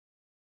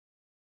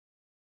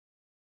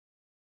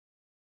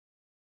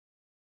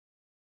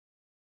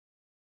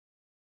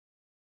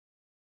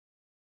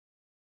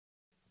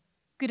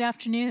Good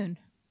afternoon.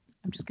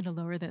 I'm just going to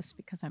lower this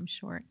because I'm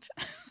short.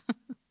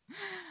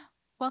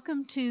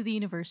 Welcome to the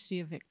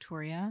University of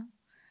Victoria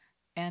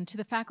and to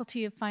the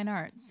Faculty of Fine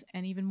Arts,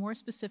 and even more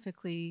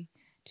specifically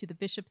to the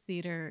Bishop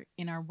Theatre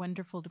in our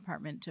wonderful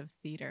Department of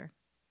Theatre.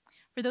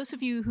 For those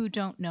of you who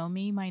don't know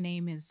me, my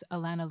name is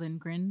Alana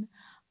Lindgren.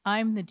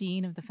 I'm the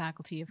Dean of the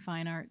Faculty of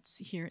Fine Arts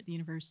here at the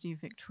University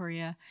of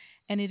Victoria,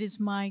 and it is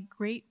my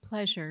great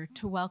pleasure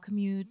to welcome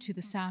you to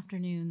this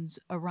afternoon's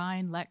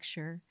Orion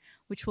Lecture,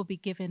 which will be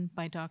given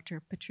by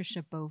Dr.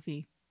 Patricia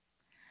Bovey.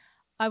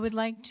 I would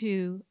like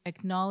to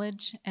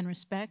acknowledge and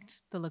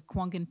respect the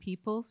Lekwungen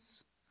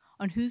peoples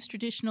on whose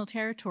traditional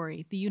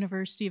territory the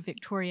University of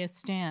Victoria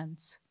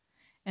stands,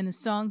 and the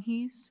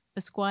Songhees,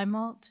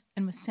 Esquimalt,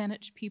 and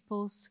Wasanich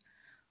peoples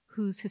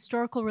whose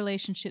historical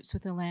relationships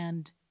with the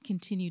land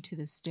continue to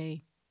this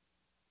day.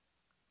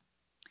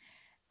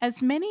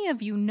 As many of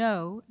you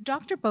know,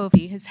 Dr.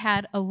 Bovey has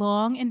had a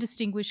long and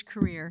distinguished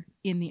career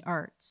in the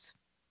arts.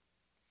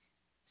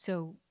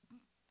 So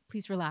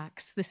please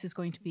relax. This is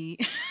going to be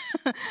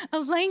a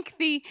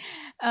lengthy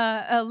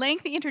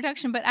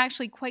introduction, but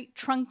actually quite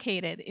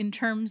truncated in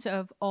terms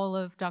of all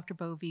of Dr.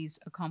 Bovey's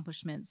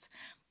accomplishments.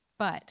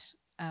 But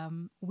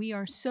we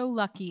are so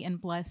lucky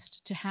and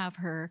blessed to have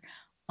her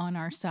on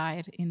our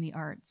side in the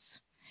arts.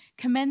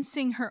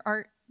 Commencing her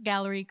art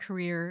gallery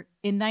career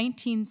in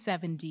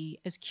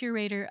 1970 as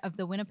curator of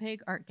the Winnipeg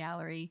Art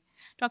Gallery,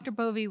 Dr.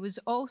 Bovey was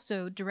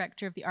also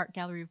director of the Art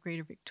Gallery of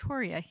Greater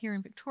Victoria here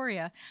in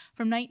Victoria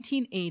from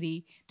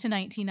 1980 to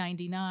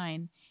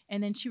 1999,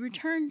 and then she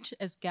returned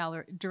as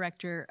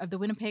director of the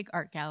Winnipeg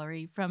Art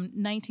Gallery from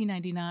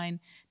 1999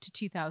 to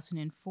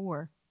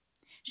 2004.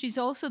 She's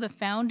also the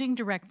founding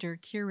director,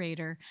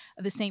 curator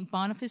of the St.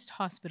 Boniface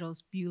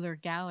Hospital's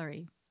Buhler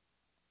Gallery.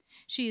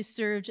 She has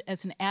served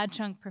as an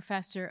adjunct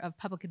professor of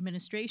public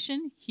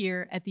administration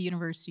here at the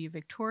University of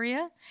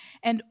Victoria,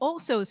 and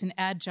also as an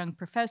adjunct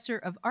professor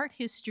of art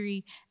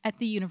history at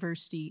the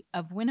University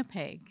of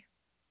Winnipeg.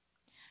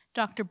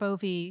 Dr.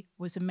 Bovey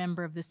was a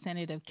member of the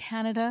Senate of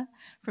Canada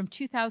from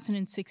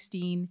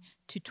 2016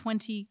 to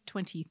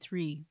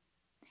 2023.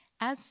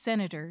 As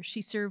senator,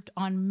 she served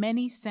on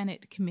many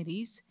Senate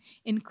committees,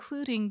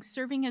 including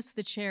serving as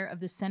the chair of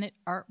the Senate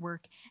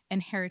Artwork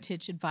and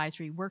Heritage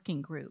Advisory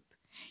Working Group.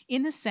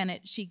 In the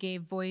Senate, she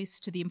gave voice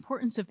to the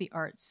importance of the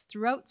arts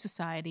throughout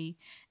society,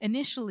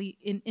 initially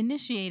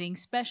initiating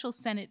special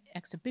Senate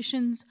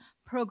exhibitions,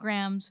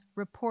 programs,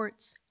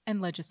 reports,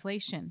 and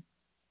legislation.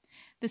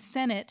 The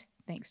Senate,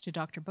 thanks to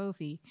Dr.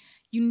 Bovey,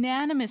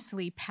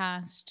 unanimously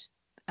passed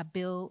a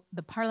bill,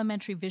 the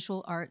Parliamentary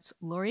Visual Arts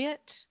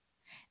Laureate,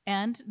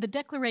 and the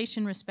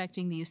Declaration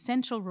respecting the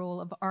essential role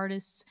of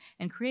artists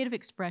and creative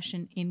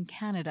expression in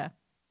Canada,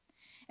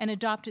 and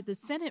adopted the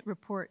Senate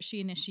report she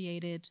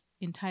initiated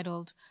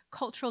entitled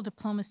Cultural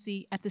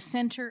Diplomacy at the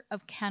Center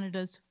of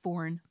Canada's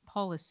Foreign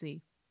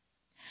Policy.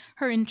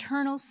 Her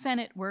internal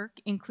Senate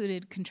work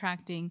included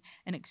contracting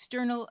an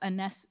external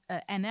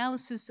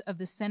analysis of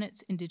the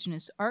Senate's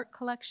Indigenous art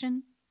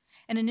collection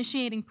and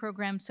initiating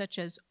programs such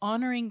as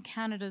honoring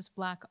Canada's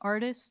Black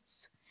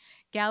artists,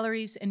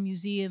 galleries and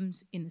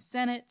museums in the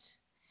Senate,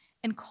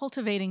 and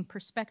cultivating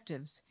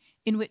perspectives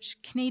in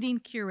which Canadian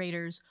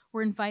curators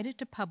were invited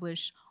to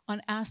publish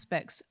on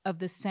aspects of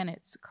the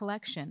Senate's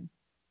collection.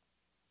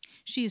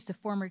 She is the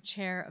former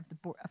chair of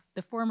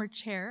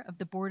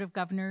the Board of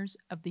Governors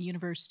of the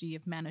University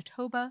of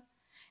Manitoba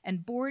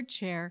and board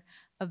chair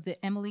of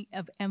the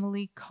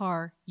Emily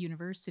Carr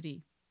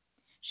University.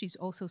 She's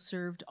also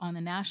served on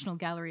the National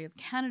Gallery of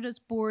Canada's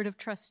Board of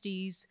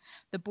Trustees,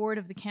 the Board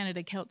of the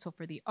Canada Council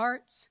for the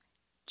Arts,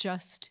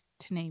 just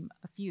to name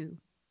a few.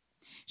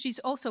 She's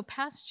also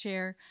past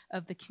chair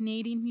of the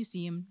Canadian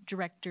Museum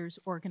Directors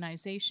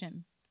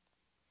Organization.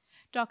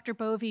 Dr.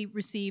 Bovey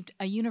received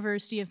a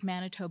University of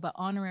Manitoba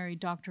Honorary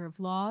Doctor of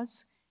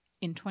Laws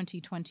in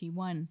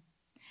 2021.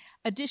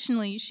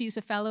 Additionally, she's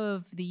a Fellow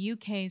of the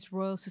UK's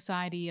Royal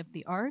Society of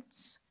the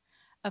Arts,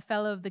 a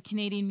Fellow of the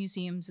Canadian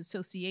Museums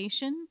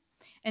Association,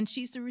 and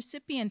she's a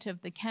recipient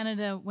of the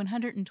Canada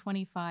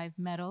 125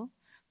 Medal,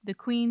 the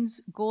Queen's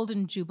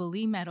Golden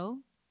Jubilee Medal,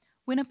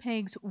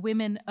 Winnipeg's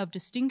Women of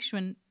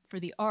Distinction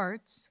for the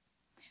Arts,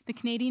 the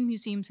Canadian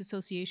Museums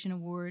Association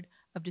Award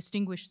of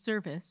Distinguished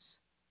Service,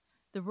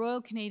 the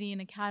Royal Canadian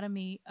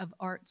Academy of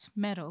Arts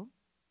Medal,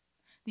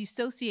 the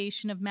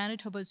Association of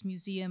Manitoba's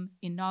Museum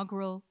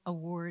Inaugural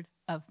Award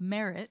of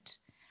Merit,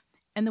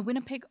 and the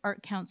Winnipeg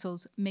Art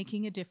Council's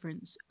Making a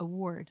Difference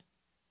Award.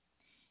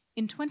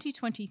 In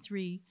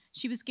 2023,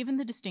 she was given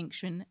the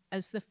distinction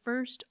as the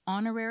first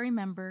honorary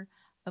member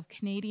of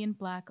Canadian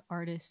Black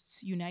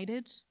Artists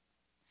United,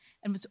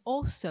 and was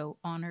also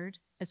honored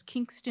as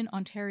Kingston,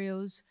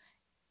 Ontario's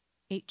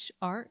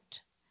Hart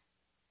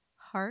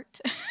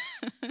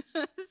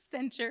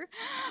Center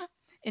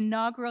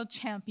inaugural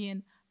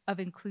champion of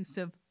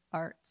inclusive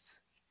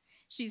arts.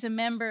 She's a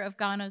member of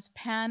Ghana's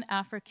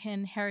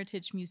Pan-African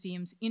Heritage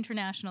Museum's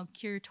International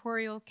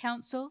Curatorial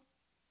Council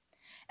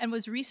and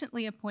was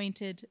recently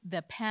appointed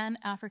the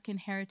Pan-African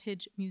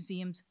Heritage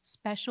Museum's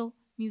Special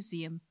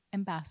Museum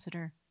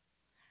Ambassador.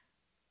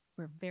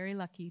 we're very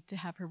lucky to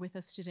have her with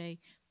us today.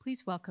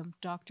 Please welcome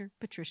Dr.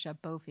 Patricia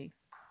Bovey.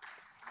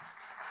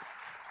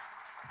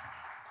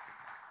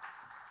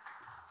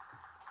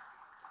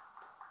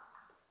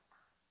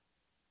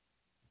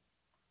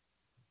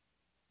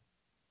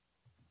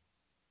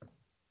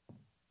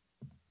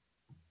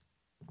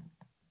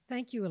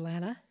 Thank you,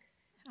 Alana.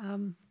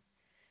 I'm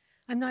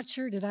not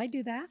sure, did I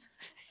do that?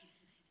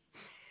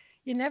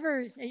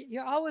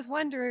 You always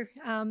wonder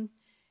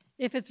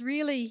if it's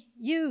really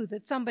you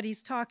that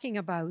somebody's talking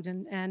about,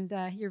 and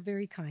you're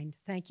very kind.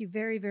 Thank you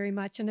very, very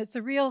much. And it's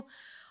a real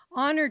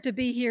honor to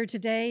be here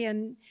today,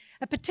 and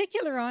a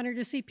particular honor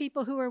to see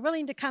people who are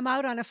willing to come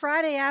out on a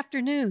Friday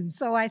afternoon.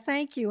 So I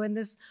thank you in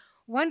this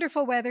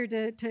wonderful weather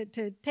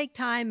to take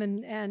time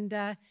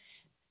and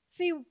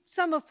see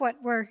some of what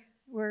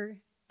we're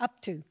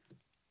up to.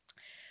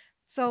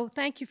 So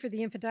thank you for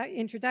the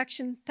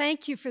introduction.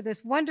 Thank you for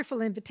this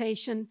wonderful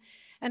invitation.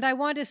 And I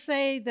want to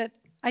say that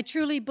I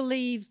truly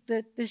believe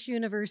that this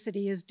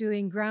university is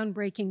doing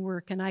groundbreaking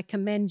work, and I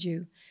commend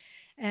you.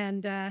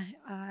 And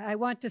I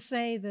want to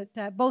say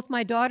that both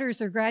my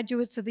daughters are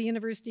graduates of the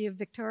University of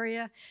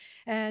Victoria,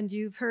 and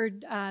you've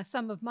heard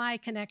some of my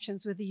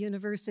connections with the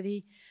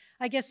university.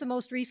 I guess the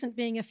most recent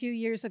being a few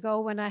years ago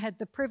when I had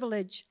the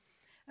privilege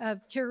of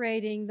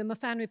curating the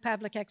Mefanu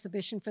Pavlik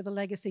exhibition for the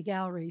Legacy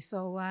Gallery.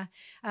 So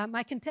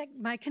my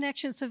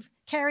connections have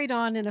carried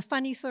on in a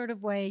funny sort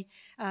of way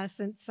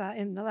since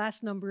in the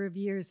last number of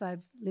years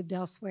I've lived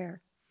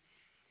elsewhere.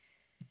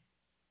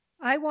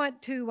 I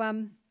want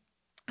to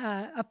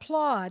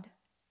applaud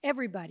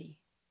everybody,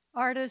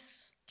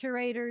 artists,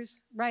 curators,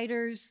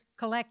 writers,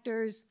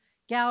 collectors,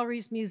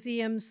 galleries,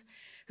 museums,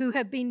 who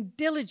have been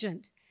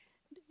diligent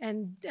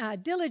and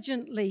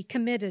diligently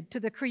committed to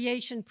the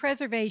creation,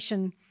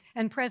 preservation,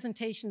 and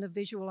presentation of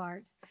visual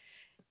art,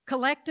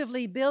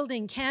 collectively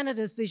building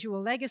Canada's visual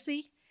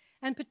legacy,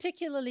 and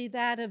particularly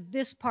that of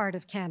this part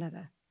of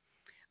Canada.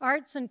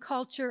 Arts and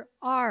culture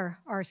are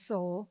our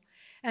soul,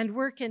 and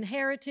work in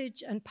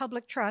heritage and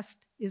public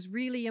trust is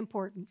really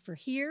important for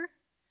here,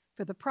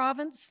 for the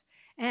province,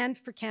 and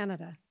for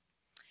Canada.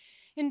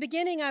 In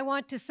beginning, I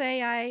want to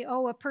say I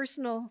owe a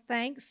personal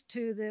thanks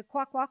to the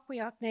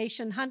Kwakwaka'wakw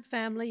Nation Hunt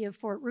family of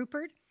Fort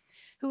Rupert,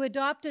 who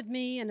adopted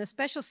me in a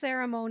special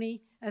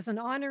ceremony as an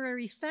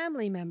honorary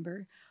family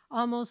member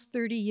almost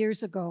 30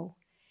 years ago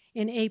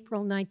in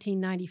April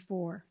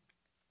 1994.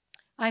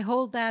 I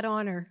hold that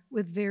honor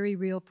with very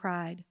real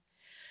pride.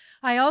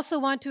 I also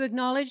want to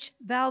acknowledge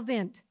Val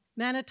Vint,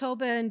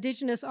 Manitoba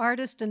Indigenous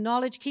artist and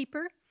knowledge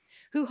keeper,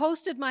 who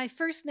hosted my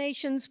First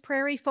Nations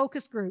Prairie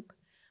Focus Group,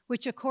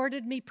 which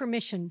accorded me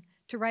permission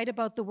to write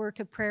about the work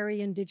of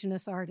Prairie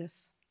Indigenous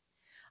artists.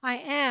 I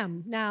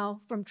am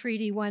now from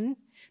Treaty 1,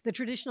 the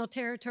traditional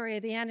territory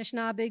of the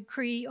Anishinaabe,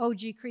 Cree,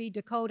 Oji-Cree,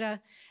 Dakota,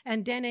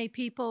 and Dene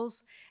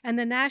peoples, and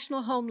the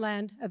national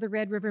homeland of the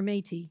Red River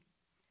Métis.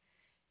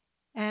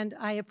 And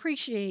I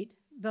appreciate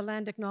the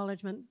land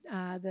acknowledgement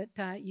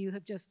that you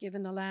have just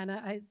given,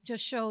 Alana. It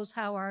just shows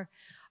how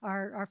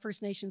our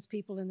First Nations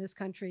people in this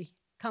country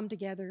come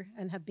together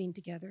and have been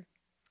together.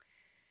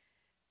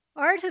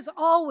 Art has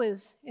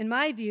always, in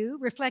my view,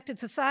 reflected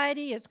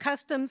society, its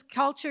customs,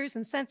 cultures,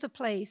 and sense of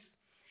place,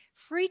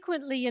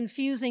 frequently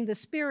infusing the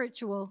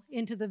spiritual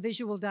into the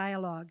visual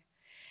dialogue,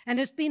 and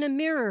has been a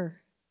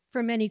mirror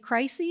for many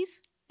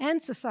crises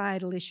and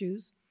societal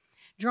issues,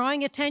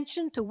 drawing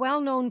attention to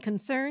well-known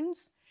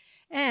concerns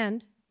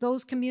and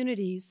those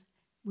communities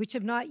which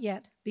have not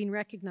yet been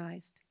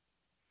recognized.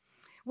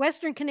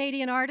 Western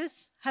Canadian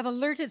artists have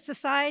alerted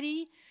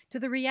society to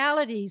the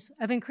realities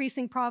of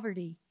increasing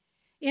poverty,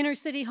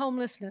 inner-city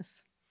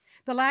homelessness,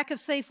 the lack of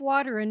safe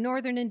water in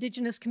northern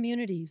Indigenous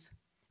communities,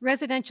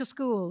 residential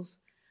schools,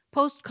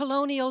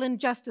 post-colonial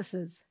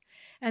injustices,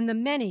 and the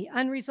many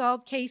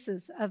unresolved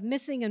cases of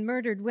missing and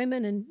murdered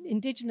women and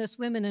Indigenous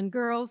women and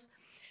girls,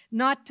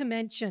 not to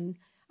mention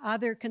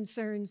other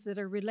concerns that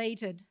are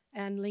related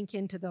and link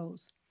into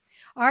those.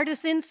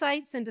 Artists'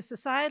 insights into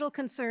societal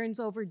concerns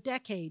over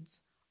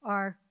decades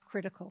are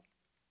critical.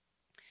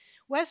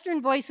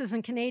 Western Voices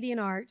in Canadian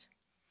Art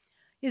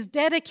is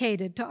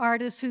dedicated to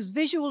artists whose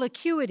visual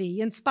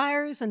acuity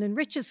inspires and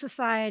enriches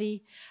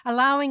society,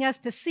 allowing us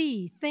to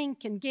see,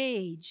 think,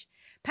 engage,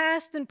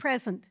 past and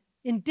present,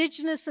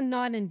 Indigenous and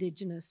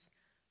non-Indigenous,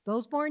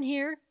 those born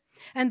here,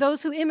 and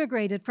those who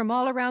immigrated from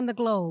all around the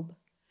globe.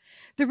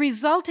 The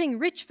resulting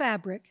rich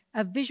fabric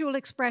of visual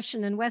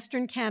expression in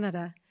Western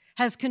Canada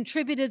has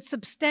contributed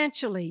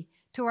substantially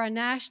to our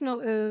national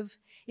oeuvre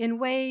in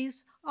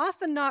ways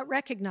often not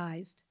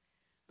recognized,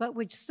 but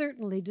which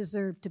certainly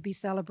deserve to be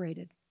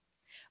celebrated.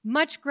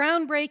 Much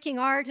groundbreaking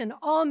art in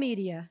all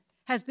media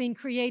has been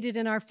created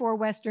in our 4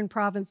 Western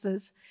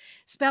provinces,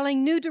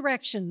 spelling new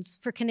directions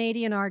for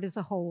Canadian art as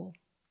a whole.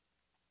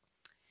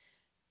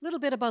 A little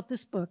bit about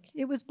this book.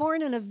 It was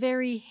born in a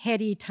very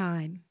heady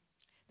time,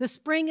 the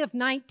spring of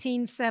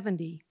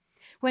 1970,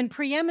 when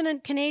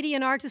preeminent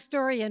Canadian art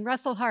historian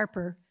Russell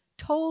Harper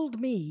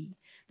told me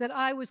that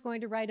I was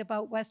going to write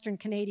about Western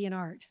Canadian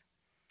art.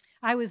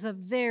 I was a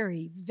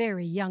very,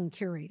 very young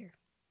curator.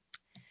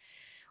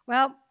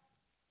 Well,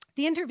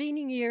 The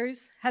intervening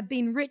years have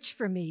been rich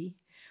for me,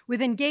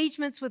 with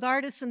engagements with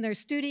artists in their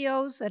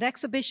studios, at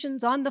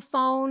exhibitions, on the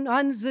phone,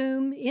 on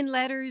Zoom, in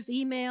letters,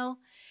 email,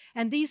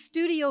 and these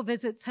studio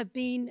visits have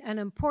been an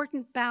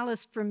important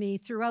ballast for me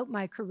throughout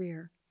my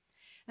career.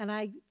 And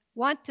I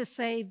want to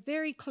say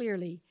very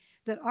clearly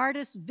that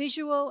artists'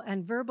 visual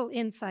and verbal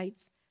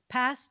insights,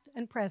 past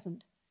and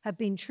present, have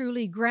been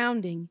truly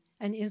grounding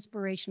and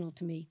inspirational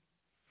to me.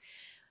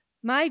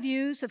 My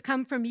views have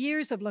come from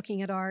years of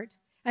looking at art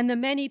and the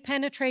many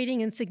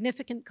penetrating and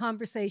significant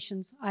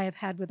conversations I have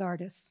had with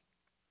artists.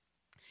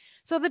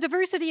 So the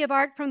diversity of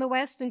art from the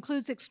West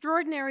includes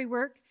extraordinary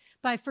work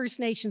by First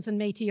Nations and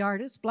Métis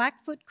artists,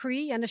 Blackfoot,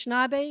 Cree,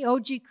 Anishinaabe,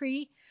 Oji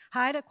Cree,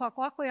 Haida,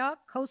 Kwakwaka'wakw,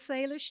 Coast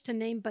Salish, to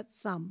name but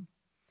some.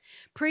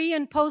 Pre-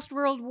 and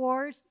post-World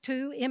War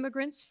II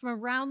immigrants from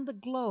around the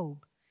globe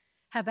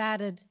have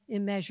added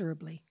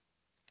immeasurably.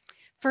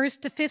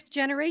 First to fifth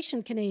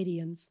generation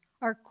Canadians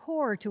are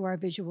core to our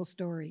visual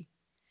story,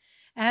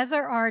 as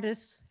are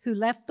artists who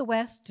left the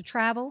West to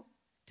travel,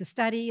 to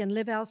study, and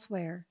live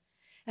elsewhere,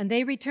 and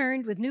they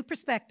returned with new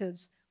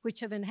perspectives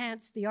which have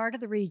enhanced the art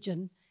of the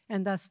region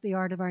and thus the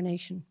art of our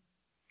nation.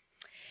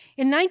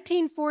 In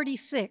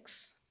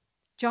 1946,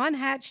 John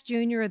Hatch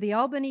Jr. of the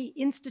Albany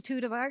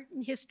Institute of Art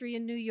and History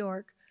in New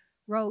York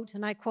wrote,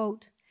 and I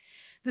quote,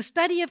 "The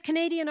study of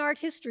Canadian art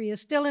history is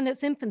still in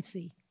its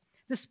infancy.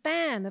 The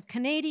span of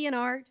Canadian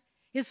art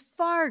is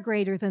far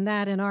greater than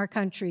that in our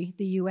country,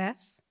 the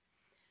US.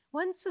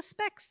 One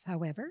suspects,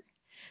 however,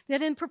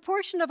 that in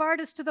proportion of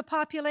artists to the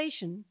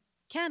population,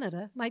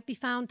 Canada might be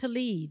found to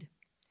lead.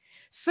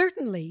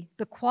 Certainly,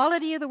 the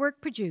quality of the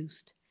work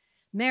produced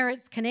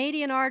merits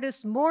Canadian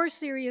artists more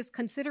serious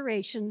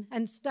consideration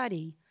and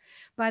study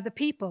by the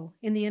people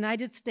in the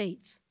United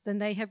States than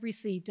they have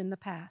received in the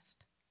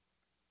past."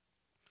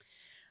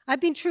 I've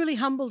been truly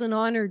humbled and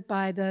honored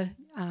by the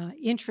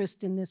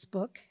interest in this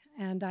book,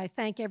 and I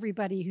thank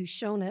everybody who's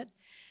shown it.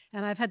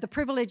 And I've had the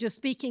privilege of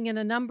speaking in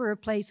a number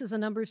of places, a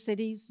number of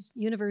cities,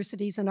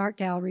 universities, and art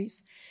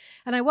galleries.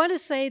 And I want to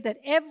say that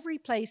every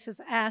place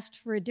has asked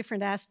for a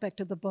different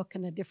aspect of the book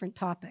and a different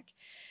topic.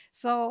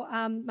 So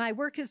my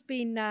work has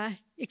been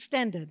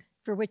extended,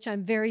 for which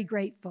I'm very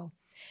grateful.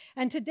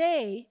 And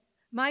today,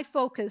 my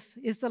focus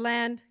is the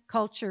land,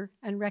 culture,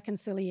 and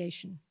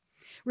reconciliation,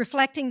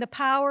 reflecting the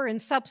power and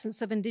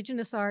substance of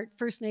Indigenous art,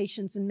 First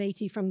Nations, and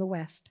Métis from the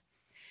West.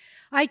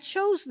 I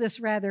chose this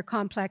rather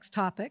complex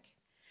topic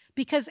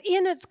because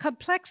in its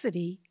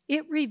complexity,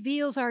 it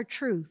reveals our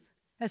truth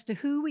as to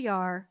who we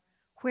are,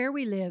 where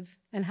we live,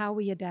 and how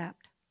we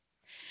adapt.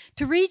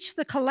 To reach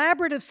the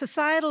collaborative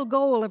societal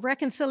goal of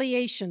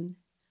reconciliation,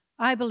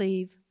 I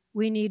believe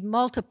we need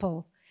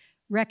multiple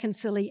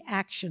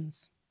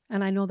reconciliations.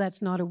 And I know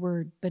that's not a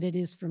word, but it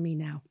is for me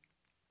now.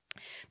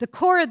 The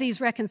core of these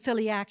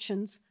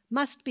reconciliations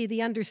must be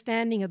the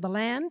understanding of the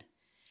land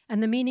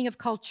and the meaning of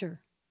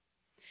culture.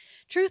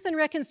 Truth and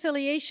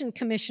Reconciliation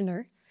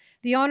Commissioner,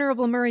 the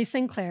Honourable Murray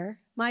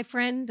Sinclair, my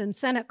friend and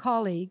Senate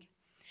colleague,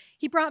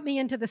 he brought me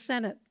into the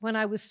Senate when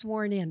I was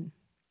sworn in.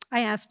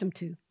 I asked him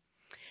to.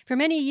 For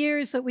many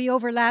years that we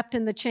overlapped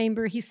in the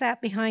chamber, he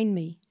sat behind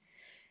me.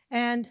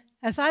 And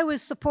as I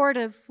was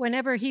supportive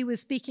whenever he was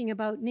speaking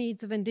about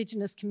needs of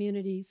Indigenous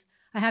communities,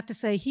 I have to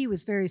say he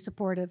was very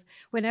supportive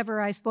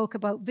whenever I spoke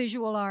about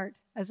visual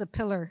art as a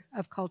pillar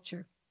of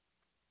culture.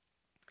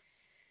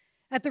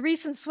 At the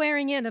recent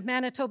swearing in of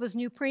Manitoba's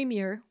new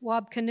Premier,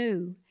 Wab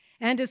Kinew,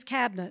 and his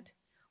cabinet,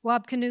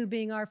 Wab Kinew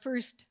being our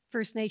first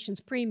First Nations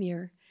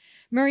Premier,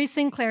 Murray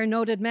Sinclair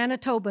noted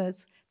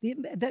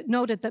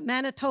that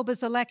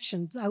Manitoba's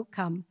elections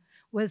outcome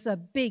was a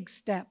big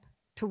step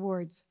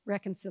towards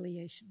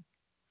reconciliation.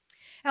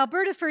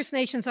 Alberta First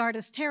Nations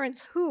artist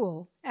Terence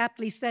Houle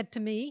aptly said to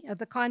me of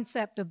the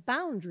concept of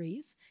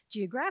boundaries,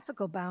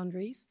 geographical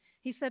boundaries,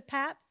 he said,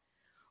 "Pat,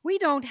 we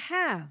don't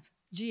have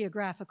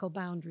geographical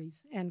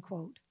boundaries," end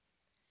quote.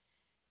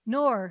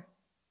 Nor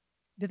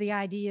do the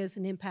ideas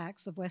and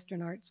impacts of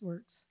Western arts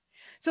works.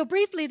 So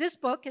briefly, this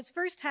book, its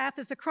first half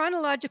is a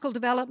chronological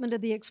development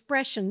of the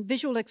expression,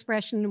 visual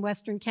expression in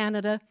Western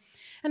Canada,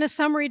 and a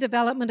summary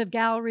development of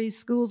galleries,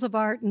 schools of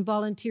art, and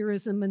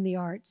volunteerism in the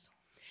arts.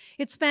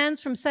 It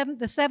spans from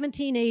the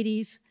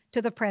 1780s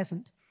to the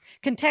present,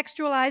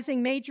 contextualizing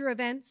major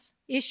events,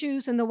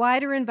 issues, and the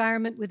wider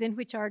environment within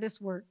which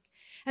artists worked,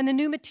 and the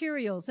new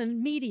materials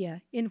and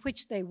media in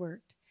which they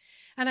worked.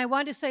 And I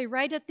want to say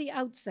right at the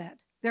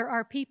outset, there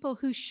are people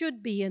who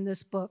should be in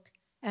this book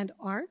and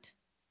aren't.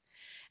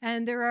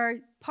 And there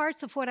are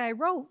parts of what I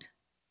wrote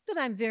that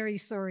I'm very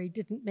sorry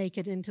didn't make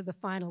it into the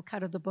final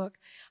cut of the book.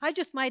 I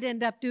just might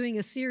end up doing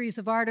a series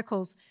of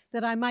articles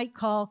that I might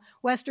call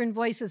Western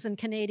Voices in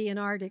Canadian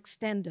Art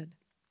Extended.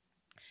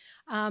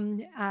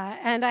 And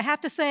I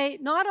have to say,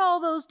 not all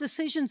those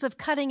decisions of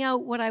cutting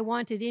out what I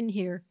wanted in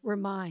here were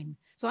mine.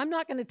 So I'm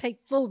not going to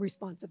take full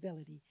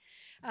responsibility.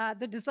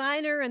 The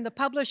designer and the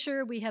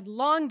publisher, we had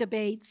long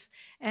debates,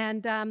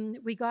 and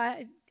we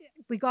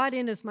we got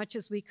in as much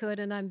as we could,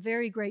 and I'm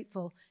very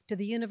grateful to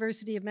the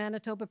University of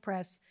Manitoba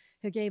Press,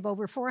 who gave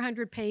over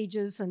 400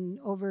 pages and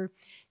over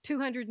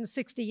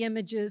 260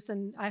 images,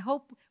 and I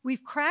hope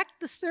we've cracked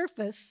the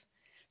surface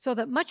so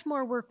that much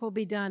more work will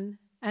be done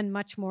and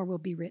much more will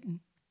be written.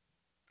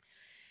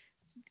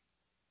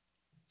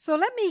 So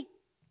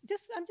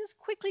I'm just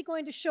quickly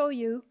going to show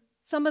you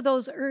some of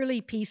those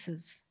early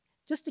pieces,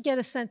 just to get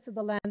a sense of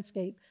the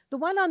landscape. The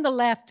one on the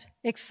left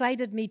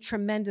excited me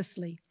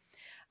tremendously.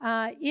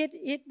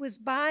 It's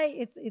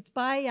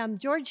by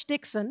George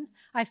Dixon.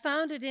 I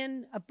found it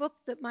in a book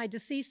that my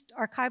deceased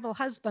archival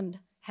husband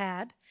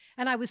had,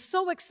 and I was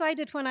so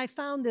excited when I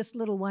found this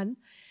little one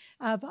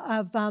of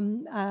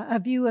a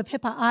view of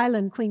Hippa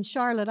Island, Queen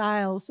Charlotte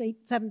Isles,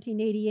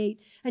 1788,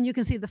 and you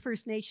can see the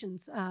First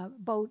Nations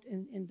boat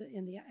in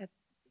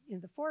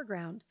the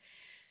foreground.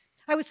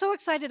 I was so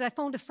excited, I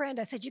phoned a friend.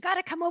 I said, "You got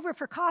to come over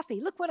for coffee.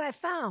 Look what I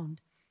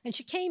found." And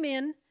she came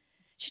in.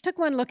 She took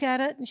one look at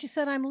it, and she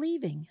said, "I'm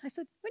leaving." I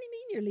said, "What do you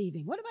mean you're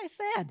leaving? What have I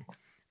said?"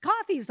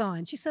 "Coffee's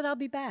on." She said, "I'll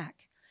be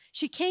back."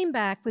 She came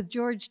back with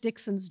George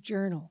Dixon's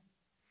journal.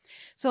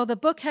 So the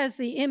book has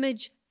the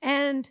image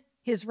and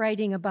his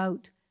writing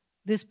about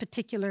this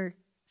particular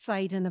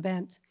site and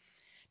event.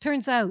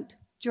 Turns out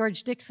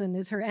George Dixon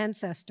is her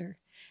ancestor.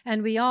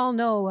 And we all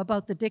know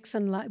about the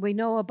Dixon line. We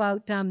know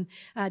about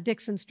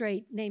Dixon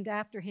Strait, named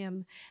after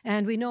him.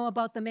 And we know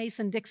about the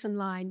Mason-Dixon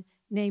line,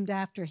 named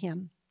after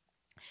him.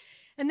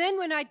 And then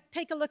when I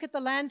take a look at the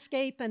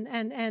landscape and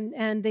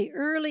the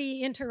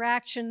early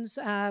interactions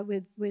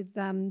with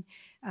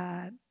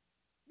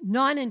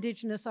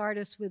non-Indigenous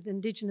artists with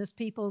Indigenous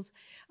peoples,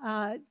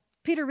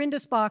 Peter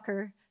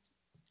Rindisbacher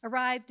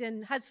arrived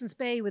in Hudson's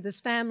Bay with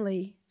his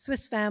family,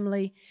 Swiss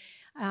family,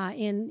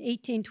 in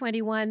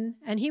 1821,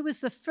 and he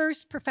was the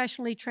first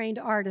professionally trained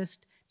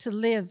artist to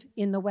live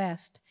in the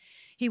West.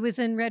 He was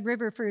in Red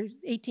River for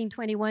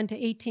 1821 to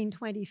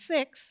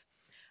 1826.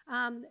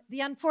 The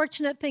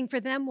unfortunate thing for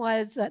them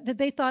was that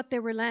they thought they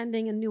were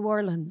landing in New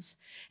Orleans,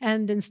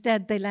 and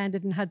instead they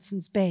landed in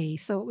Hudson's Bay.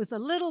 So it was a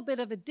little bit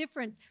of a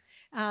different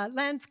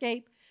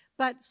landscape,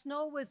 but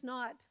snow was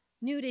not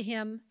new to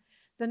him.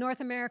 The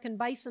North American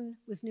bison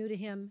was new to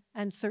him,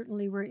 and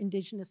certainly were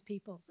Indigenous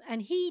peoples.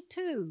 And he,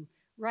 too,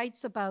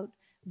 writes about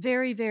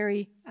very,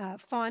 very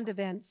fond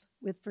events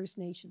with First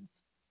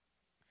Nations.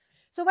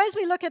 So as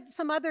we look at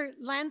some other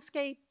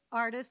landscape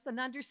artists, an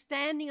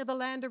understanding of the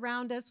land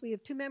around us, we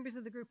have two members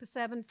of the group of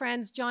seven,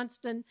 Franz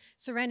Johnston,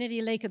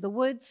 Serenity Lake of the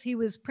Woods. He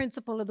was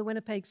principal of the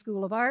Winnipeg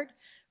School of Art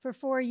for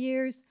 4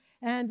 years.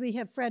 And we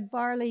have Fred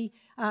Varley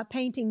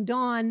painting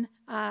Dawn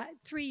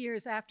 3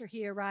 years after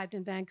he arrived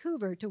in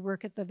Vancouver to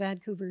work at the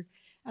Vancouver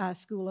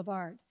School of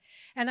Art.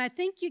 And I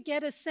think you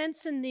get a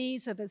sense in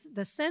these of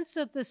the sense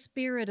of the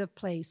spirit of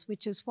place,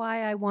 which is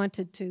why I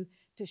wanted to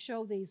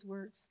show these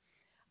works.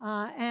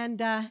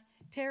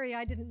 Terry,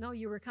 I didn't know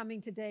you were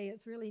coming today.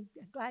 It's really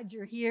glad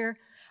you're here.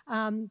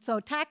 So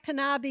Tak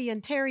Tanabe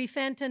and Terry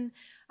Fenton,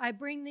 I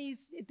bring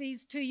these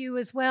to you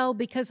as well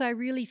because I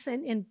really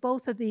in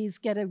both of these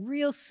get a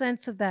real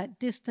sense of that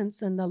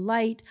distance and the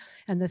light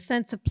and the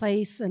sense of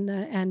place, and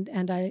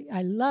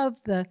I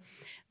love the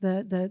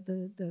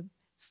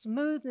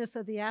smoothness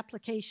of the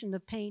application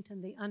of paint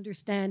and the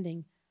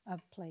understanding of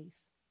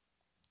place.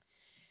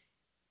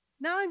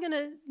 Now I'm going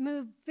to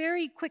move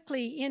very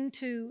quickly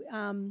into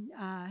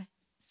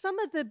some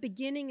of the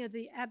beginning of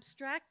the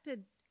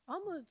abstracted,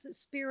 almost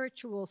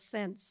spiritual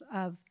sense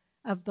of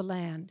the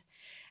land.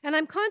 And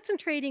I'm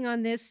concentrating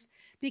on this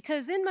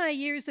because in my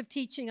years of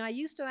teaching, I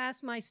used to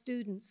ask my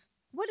students,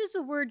 what does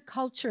the word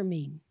culture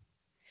mean?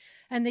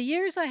 And the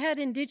years I had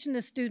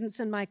Indigenous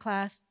students in my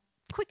class,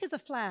 quick as a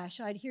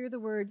flash, I'd hear the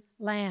word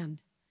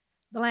land.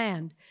 The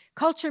land.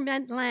 Culture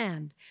meant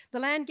land. The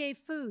land gave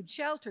food,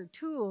 shelter,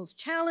 tools,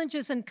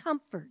 challenges, and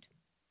comfort.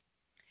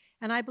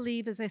 And I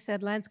believe, as I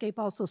said, landscape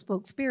also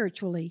spoke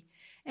spiritually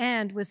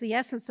and was the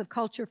essence of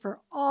culture for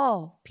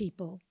all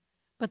people,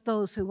 but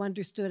those who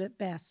understood it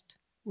best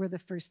were the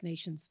First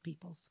Nations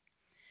peoples.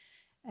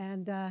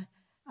 And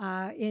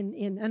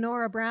in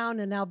Honora Brown,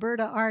 an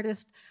Alberta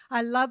artist,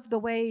 I love the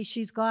way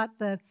she's got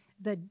the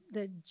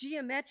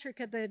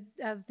geometric of the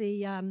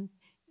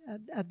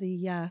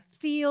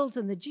fields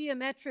and the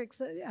geometric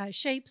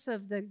shapes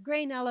of the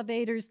grain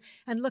elevators,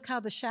 and look how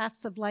the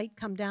shafts of light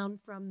come down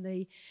from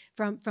the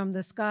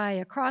sky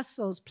across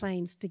those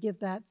plains to give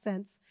that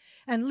sense.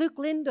 And Luke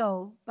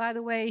Lindo, by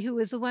the way, who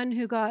was the one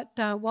who got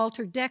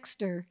Walter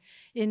Dexter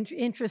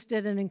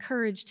interested and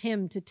encouraged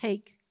him to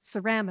take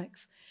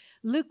ceramics.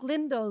 Luke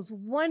Lindo's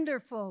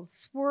wonderful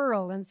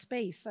swirl and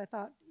space, I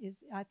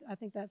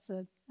think that's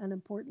an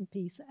important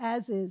piece,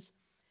 as is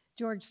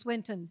George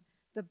Swinton,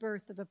 The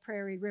Birth of a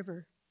Prairie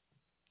River.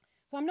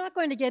 So I'm not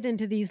going to get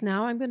into these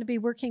now. I'm going to be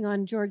working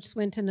on George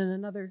Swinton, and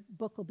another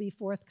book will be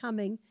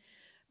forthcoming.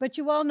 But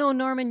you all know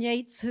Norman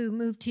Yates, who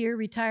moved here,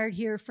 retired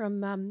here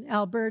from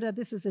Alberta.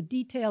 This is a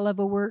detail of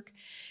a work.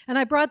 And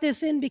I brought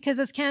this in because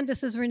his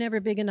canvases were never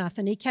big enough,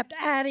 and he kept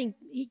adding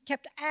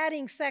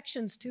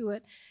sections to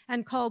it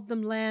and called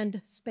them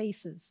land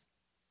spaces.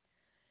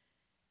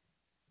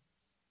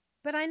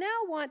 But I now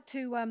want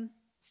to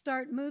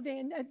start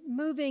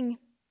moving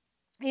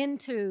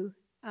into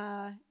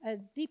a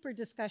deeper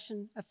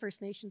discussion of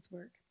First Nations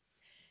work.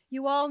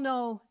 You all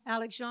know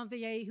Alex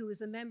Janvier, who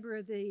is a member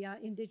of the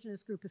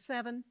Indigenous Group of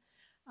Seven.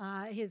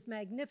 His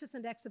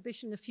magnificent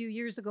exhibition a few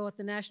years ago at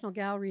the National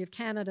Gallery of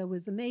Canada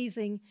was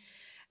amazing.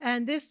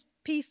 And this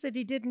piece that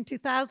he did in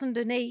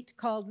 2008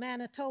 called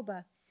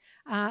Manitoba,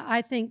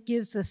 I think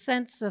gives a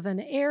sense of an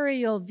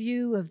aerial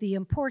view of the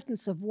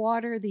importance of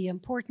water, the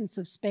importance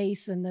of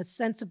space, and the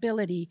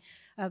sensibility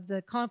of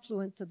the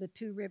confluence of the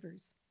two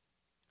rivers.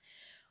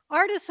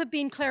 Artists have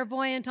been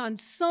clairvoyant on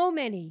so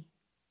many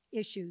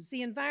issues,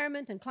 the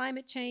environment and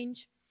climate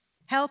change,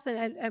 health,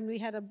 and we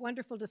had a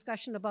wonderful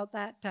discussion about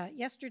that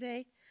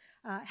yesterday,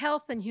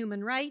 health and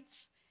human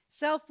rights,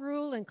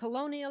 self-rule and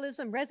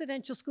colonialism,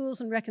 residential schools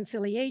and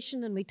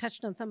reconciliation, and we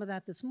touched on some of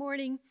that this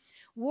morning,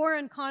 war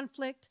and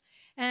conflict,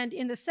 and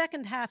in the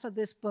second half of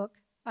this book,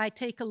 I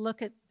take a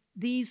look at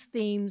these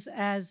themes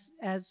as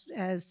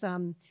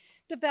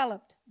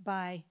developed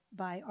by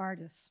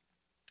artists.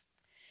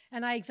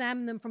 And I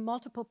examine them from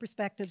multiple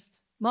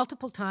perspectives,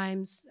 multiple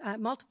times,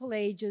 multiple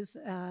ages,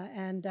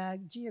 and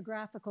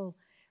geographical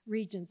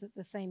regions at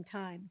the same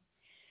time.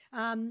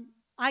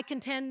 I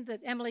contend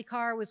that Emily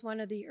Carr was one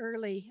of the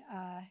early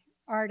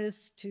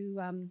artists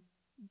to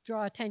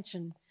draw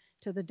attention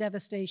to the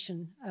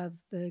devastation of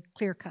the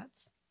clear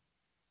cuts.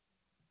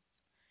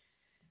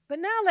 But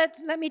now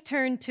let me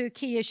turn to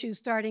key issues,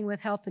 starting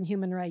with health and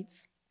human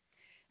rights.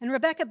 And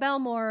Rebecca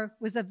Belmore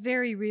was a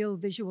very real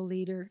visual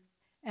leader.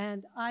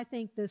 And I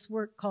think this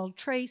work called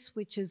Trace,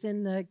 which is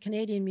in the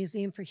Canadian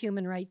Museum for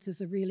Human Rights,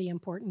 is a really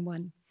important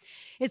one.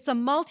 It's a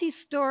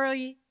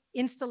multi-story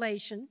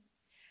installation.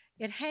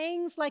 It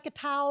hangs like a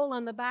towel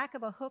on the back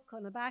of a hook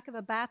on the back of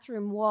a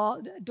bathroom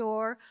wall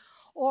door,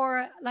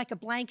 or like a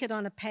blanket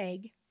on a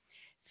peg,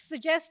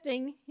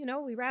 suggesting, you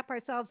know, we wrap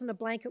ourselves in a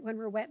blanket when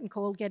we're wet and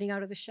cold getting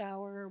out of the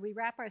shower, or we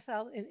wrap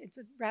ourselves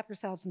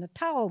in a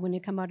towel when you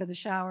come out of the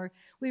shower.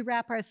 We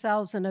wrap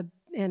ourselves in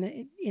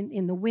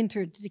the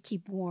winter to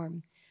keep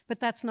warm. But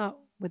that's not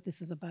what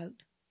this is about.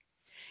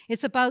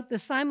 It's about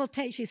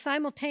she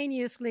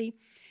simultaneously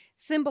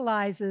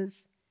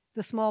symbolizes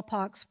the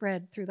smallpox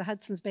spread through the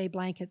Hudson's Bay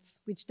blankets,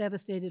 which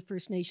devastated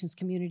First Nations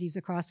communities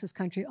across this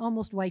country,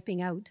 almost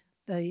wiping out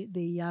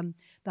the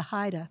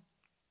Haida.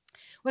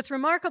 What's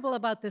remarkable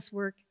about this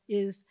work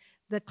is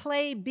the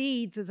clay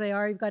beads, as they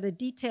are, you've got a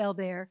detail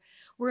there,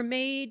 were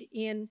made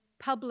in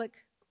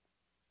public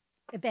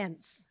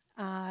events.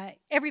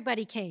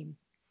 Everybody came,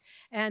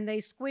 and they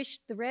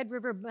squished the Red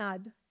River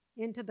mud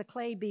into the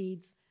clay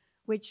beads,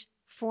 which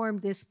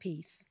formed this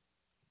piece.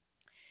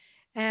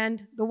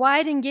 And the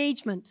wide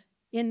engagement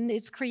in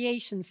its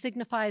creation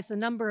signifies the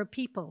number of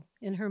people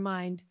in her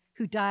mind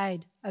who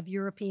died of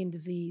European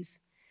disease,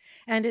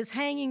 and is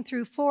hanging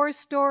through 4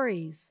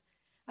 stories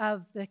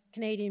of the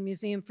Canadian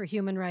Museum for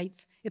Human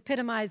Rights,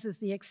 epitomizes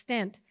the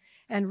extent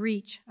and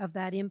reach of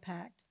that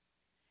impact.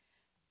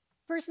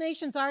 First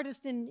Nations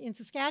artist in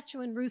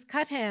Saskatchewan, Ruth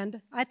Cuthand,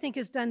 I think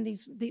has done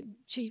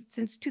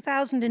since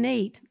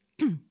 2008.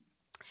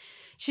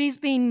 She's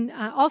been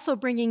also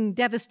bringing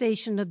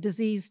devastation of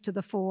disease to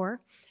the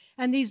fore.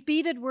 And these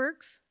beaded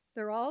works,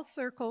 they're all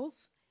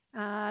circles,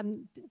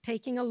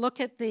 taking a look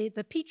at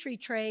the Petri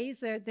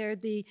trays. They're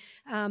the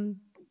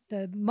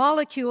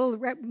molecule,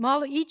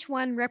 each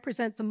one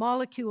represents a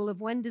molecule of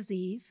one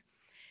disease,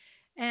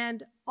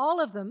 and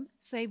all of them,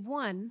 save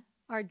one,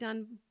 are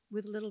done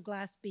with little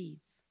glass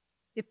beads,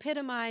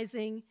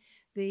 epitomizing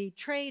the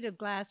trade of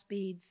glass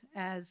beads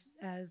as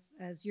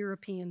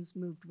Europeans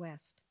moved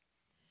west.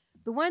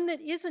 The one that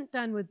isn't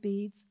done with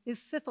beads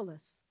is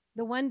syphilis,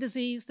 the one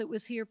disease that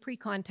was here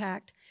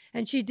pre-contact,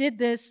 and she did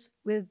this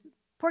with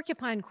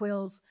porcupine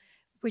quills,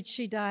 which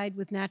she dyed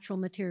with natural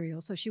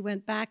materials. So she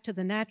went back to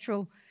the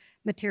natural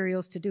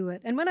materials to do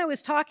it. And when I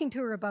was talking to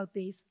her about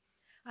these,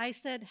 I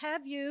said,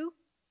 have you?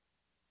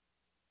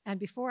 And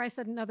before I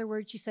said another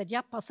word, she said,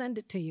 yep, I'll send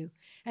it to you.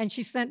 And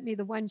she sent me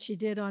the one she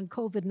did on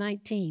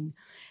COVID-19.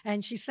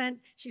 And she sent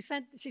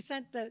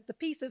the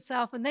piece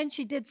itself, and then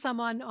she did some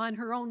on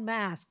her own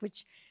mask,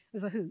 which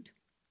was a hoot.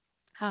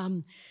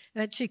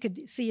 That she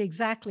could see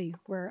exactly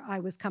where I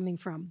was coming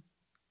from.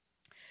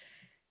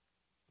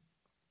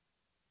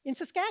 In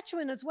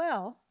Saskatchewan as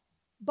well,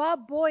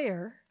 Bob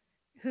Boyer,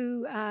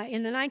 who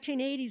in the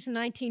 1980s and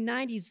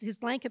 1990s, his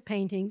blanket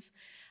paintings,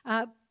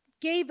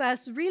 gave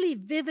us really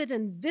vivid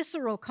and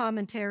visceral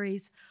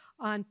commentaries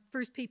on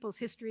First Peoples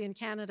history in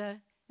Canada,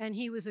 and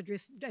he was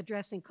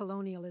addressing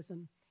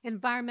colonialism,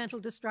 environmental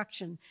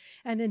destruction,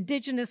 and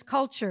Indigenous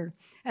culture,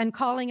 and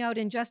calling out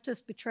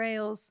injustice,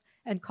 betrayals,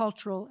 and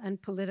cultural and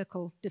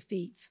political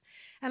defeats.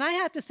 And I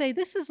have to say,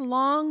 this is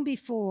long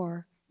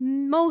before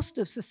most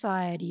of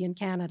society in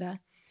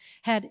Canada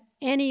had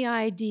any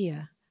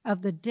idea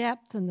of the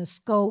depth and the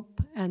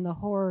scope and the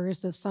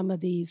horrors of some of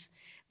these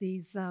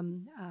issues.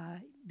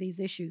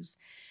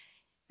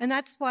 And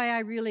that's why I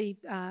really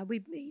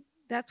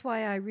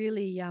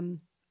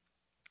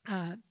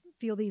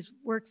feel these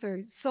works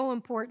are so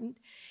important.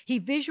 He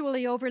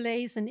visually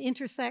overlays and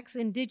intersects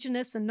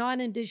Indigenous and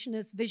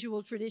non-Indigenous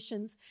visual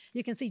traditions.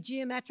 You can see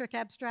geometric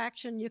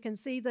abstraction, you can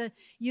see the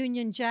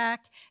Union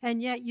Jack,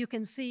 and yet you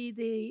can see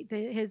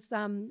his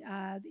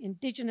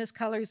Indigenous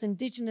colors,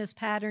 Indigenous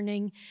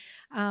patterning,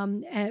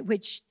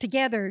 which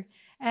together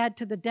add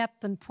to the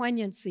depth and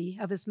poignancy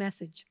of his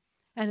message.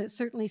 And it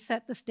certainly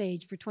set the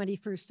stage for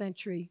 21st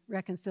century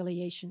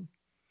reconciliation.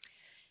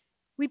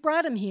 We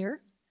brought him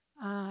here.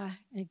 I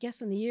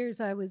guess in the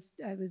years I was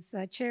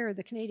chair of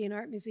the Canadian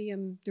Art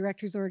Museum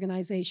Directors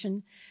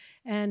Organization,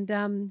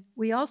 and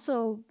we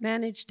also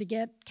managed to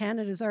get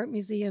Canada's Art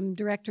Museum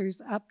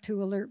directors up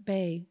to Alert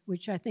Bay,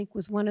 which I think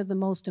was one of the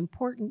most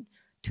important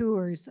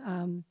tours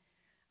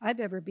I've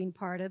ever been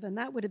part of, and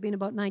that would have been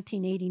about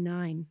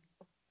 1989.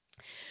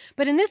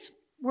 But in this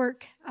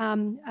work,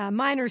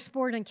 Minor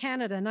Sport in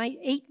Canada,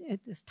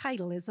 this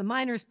title is A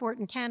Minor Sport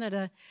in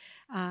Canada,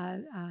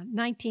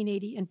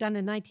 1980 and done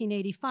in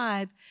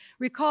 1985,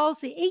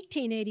 recalls the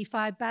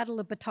 1885 Battle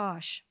of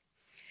Batoche.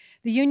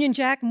 The Union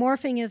Jack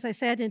morphing, as I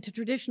said, into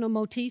traditional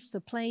motifs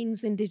of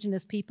Plains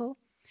Indigenous people,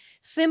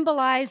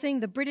 symbolizing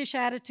the British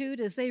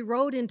attitude as they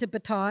rode into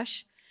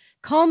Batoche,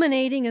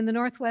 culminating in the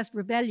Northwest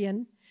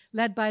Rebellion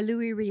led by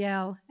Louis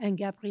Riel and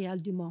Gabriel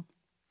Dumont.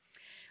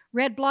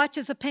 Red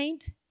blotches of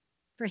paint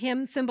for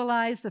him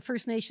symbolized the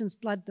First Nations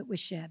blood that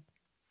was shed.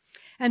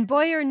 And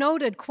Boyer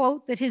noted,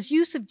 quote, that his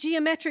use of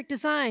geometric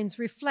designs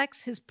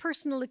reflects his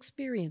personal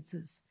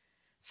experiences,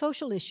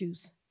 social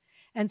issues,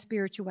 and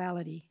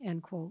spirituality,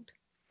 end quote.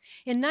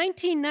 In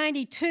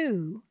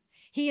 1992,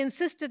 he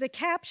insisted a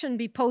caption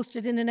be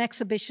posted in an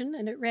exhibition,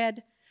 and it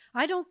read,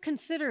 "I don't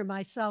consider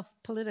myself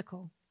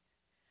political.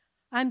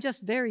 I'm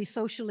just very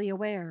socially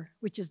aware,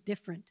 which is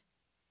different.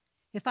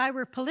 If I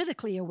were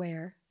politically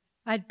aware,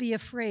 I'd be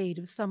afraid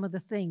of some of the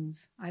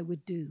things I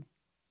would do,"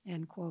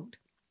 end quote.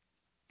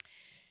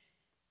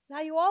 Now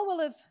you all will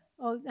have,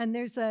 and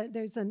there's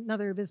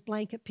another of his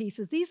blanket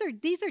pieces. These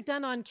are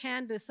done on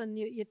canvas, and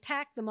you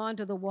tack them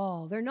onto the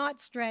wall. They're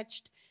not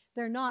stretched,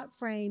 they're not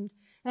framed.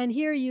 And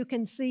here you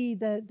can see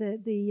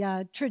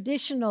the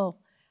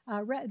traditional,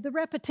 the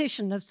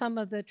repetition of some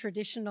of the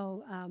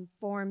traditional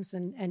forms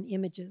and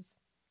images.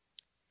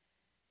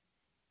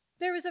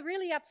 There was a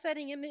really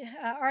upsetting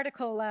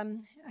article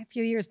a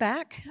few years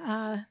back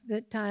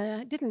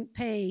that didn't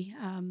pay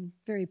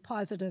very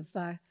positive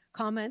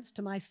comments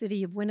to my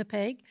city of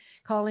Winnipeg,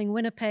 calling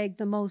Winnipeg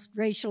the most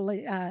racial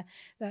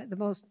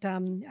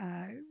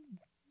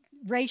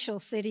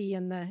city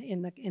in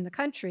the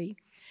country.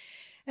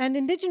 And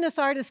Indigenous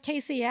artist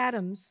Casey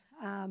Adams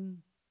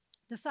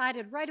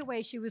decided right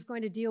away she was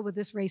going to deal with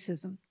this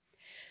racism.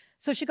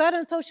 So she got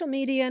on social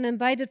media and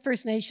invited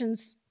First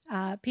Nations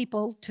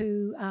people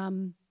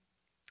to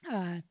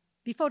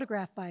be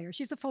photographed by her.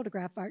 She's a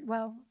photograph artist.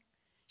 Well,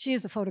 she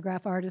is a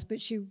photograph artist,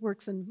 but she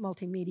works in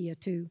multimedia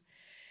too.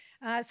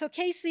 So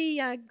Casey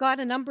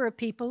got a number of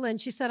people, and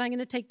she said, "I'm going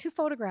to take 2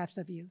 photographs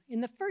of you." In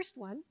the first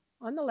one,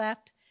 on the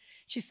left,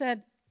 she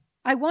said,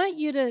 "I want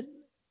you to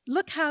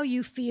look how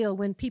you feel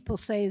when people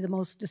say the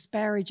most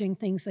disparaging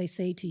things they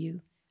say to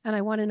you, and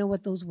I want to know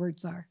what those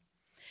words are."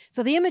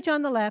 So the image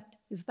on the left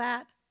is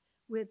that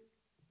with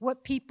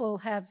what people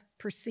have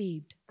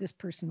perceived this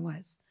person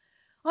was.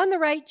 On the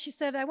right, she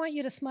said, "I want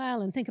you to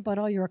smile and think about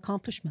all your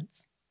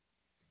accomplishments."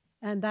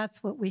 And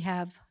that's what we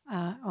have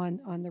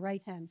on the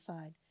right-hand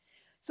side.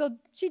 So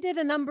she did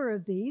a number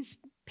of these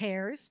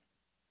pairs,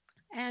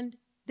 and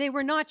they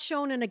were not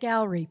shown in a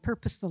gallery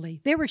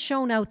purposefully. They were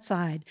shown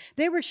outside.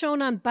 They were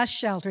shown on bus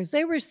shelters.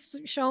 They were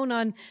shown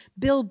on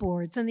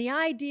billboards. And the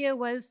idea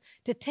was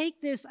to take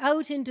this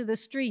out into the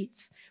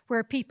streets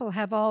where people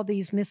have all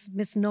these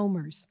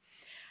misnomers.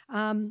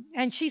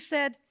 And she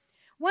said,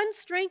 "One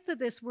strength of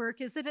this work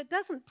is that it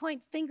doesn't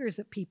point fingers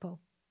at people.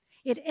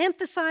 It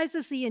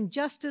emphasizes the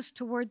injustice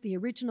toward the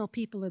original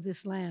people of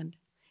this land.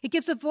 It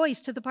gives a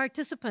voice to the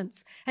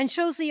participants and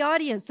shows the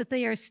audience that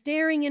they are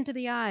staring into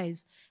the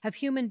eyes of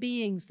human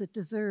beings that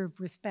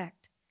deserve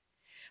respect.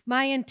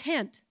 My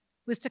intent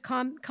was to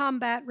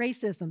combat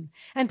racism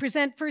and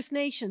present First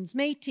Nations,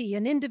 Métis,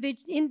 and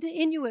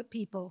Inuit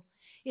people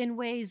in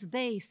ways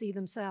they see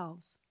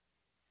themselves.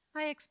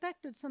 I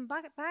expected some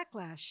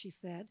backlash," she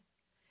said,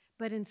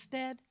 "but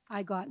instead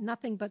I got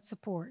nothing but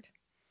support."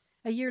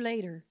 A year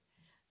later,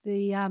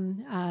 the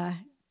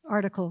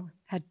article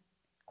had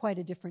quite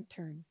a different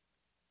turn.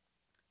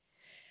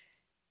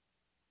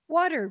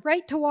 Water,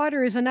 right to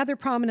water, is another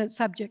prominent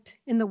subject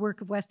in the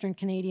work of Western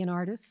Canadian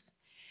artists,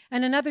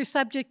 and another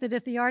subject that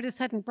if the artists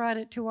hadn't brought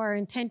it to our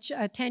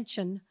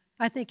attention,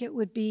 I think it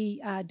would be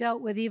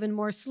dealt with even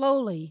more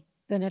slowly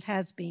than it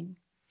has been.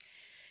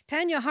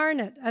 Tanya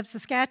Harnett of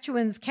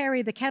Saskatchewan's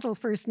Carry the Kettle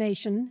First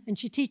Nation, and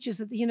she teaches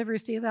at the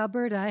University of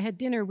Alberta. I had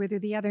dinner with her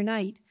the other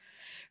night.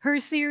 Her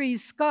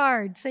series,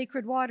 Scarred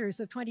Sacred Waters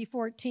of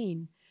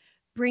 2014,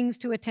 brings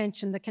to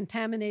attention the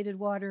contaminated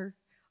water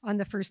on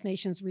the First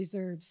Nations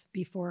reserves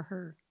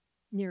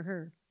near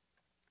her.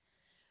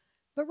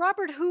 But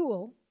Robert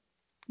Houle,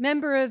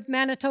 member of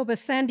Manitoba's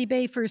Sandy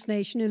Bay First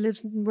Nation, who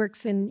lives and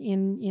works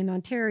in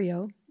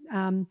Ontario,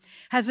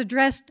 has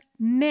addressed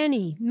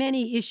many,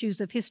 many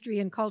issues of history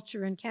and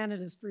culture in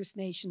Canada's First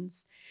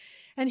Nations.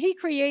 And he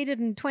created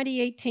in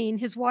 2018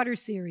 his water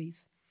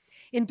series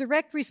in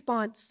direct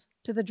response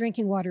to the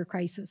drinking water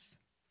crisis.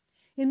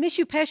 In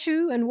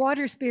Mishupeshu and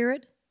Water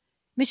Spirit,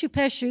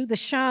 Mishupeshu, the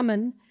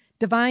shaman,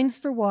 divines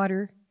for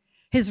water,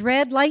 his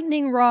red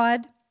lightning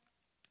rod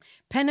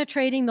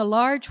penetrating the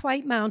large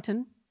white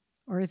mountain,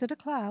 or is it a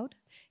cloud,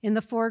 in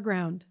the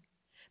foreground.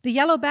 The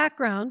yellow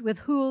background with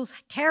Hull's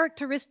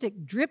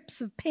characteristic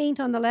drips of paint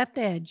on the left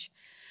edge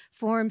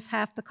forms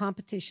half the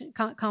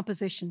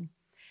composition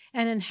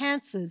and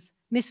enhances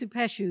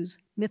Mishupeshu's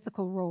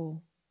mythical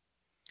role.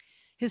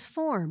 His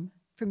form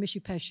for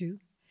Mishupeshu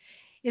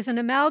is an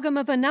amalgam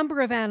of a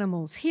number of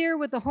animals, here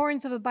with the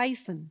horns of a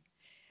bison,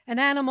 an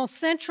animal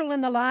central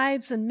in the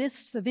lives and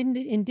myths of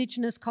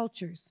indigenous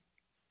cultures.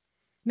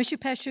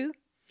 Mishupeshu,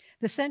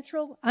 the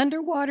central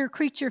underwater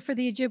creature for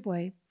the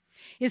Ojibwe,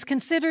 is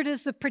considered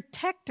as the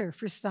protector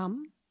for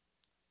some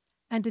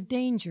and a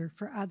danger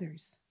for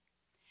others.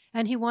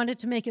 And he wanted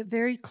to make it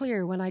very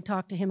clear when I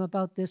talked to him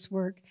about this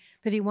work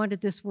that he wanted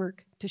this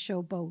work to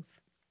show both.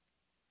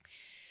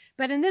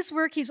 But in this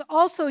work, he's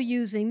also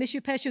using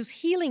Mishupeshu's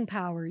healing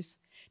powers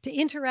to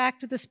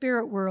interact with the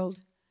spirit world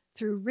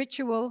through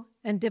ritual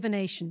and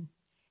divination,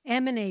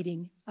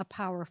 emanating a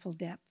powerful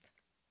depth.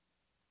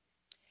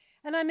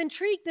 And I'm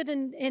intrigued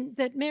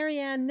that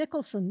Marianne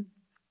Nicholson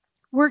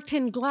worked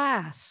in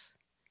glass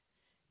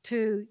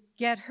to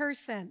get her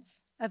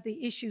sense of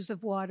the issues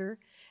of water.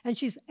 And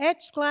she's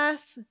etched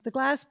glass, the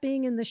glass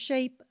being in the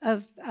shape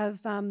of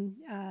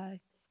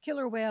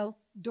killer whale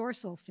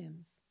dorsal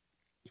fins.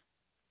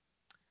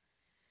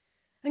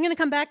 I'm going to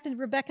come back to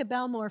Rebecca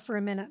Belmore for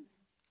a minute.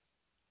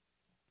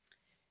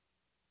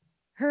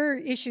 Her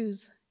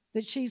issues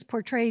that she's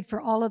portrayed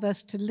for all of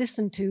us to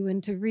listen to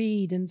and to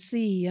read and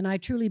see, and I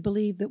truly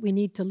believe that we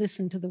need to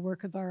listen to the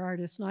work of our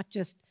artists, not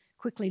just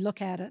quickly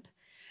look at it.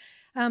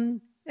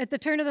 At the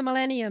turn of the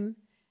millennium,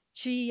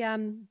 she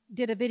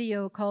did a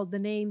video called The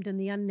Named and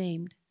the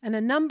Unnamed, and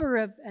a number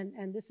of,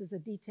 and this is a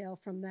detail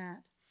from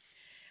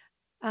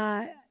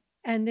that,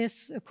 and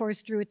this, of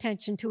course, drew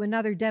attention to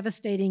another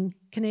devastating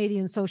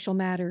Canadian social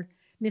matter,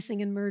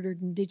 missing and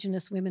murdered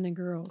Indigenous women and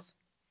girls.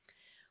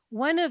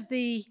 One of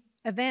the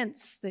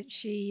events that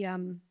she,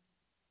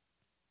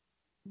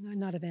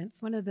 not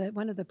events, one of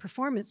the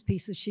performance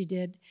pieces she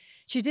did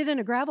in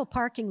a gravel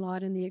parking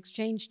lot in the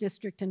Exchange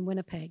District in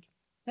Winnipeg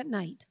at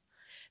night.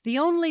 The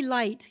only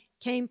light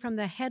came from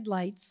the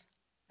headlights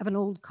of an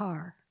old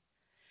car.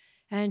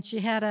 And she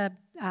had a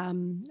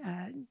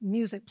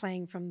music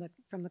playing from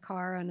the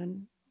car on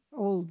an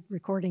old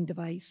recording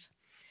device.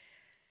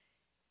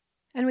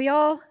 And we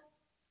all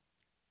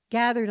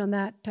gathered on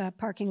that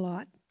parking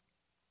lot.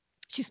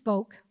 She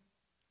spoke.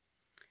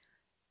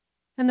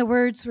 And the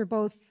words were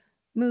both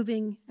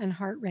moving and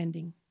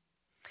heartrending.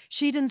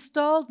 She'd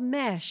installed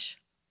mesh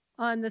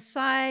on the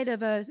side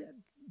of a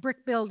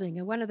brick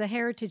building, one of the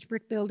heritage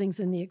brick buildings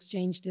in the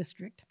Exchange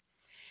District.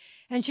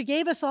 And she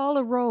gave us all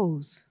a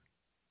rose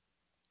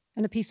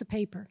and a piece of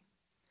paper.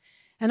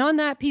 And on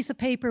that piece of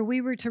paper,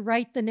 we were to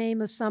write the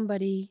name of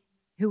somebody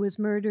who was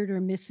murdered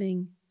or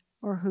missing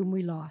or whom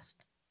we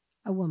lost,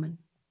 a woman.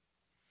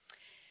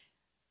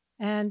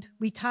 And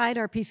we tied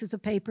our pieces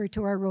of paper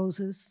to our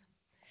roses.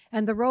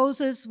 And the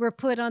roses were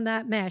put on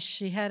that mesh.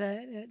 She had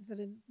a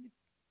sort of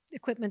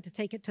equipment to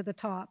take it to the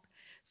top.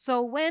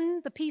 So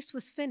when the piece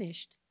was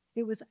finished,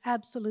 it was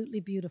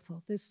absolutely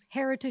beautiful. This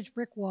heritage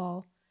brick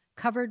wall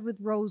covered with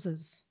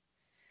roses.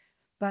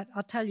 But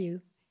I'll tell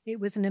you, it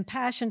was an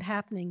impassioned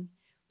happening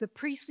that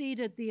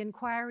preceded the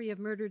inquiry of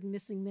murdered and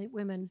missing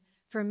women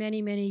for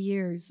many, many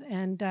years.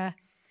 And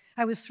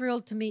I was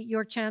thrilled to meet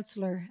your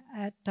chancellor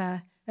at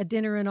a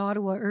dinner in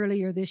Ottawa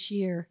earlier this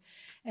year.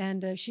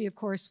 And she, of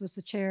course, was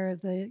the chair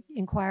of the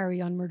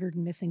inquiry on murdered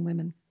and missing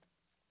women.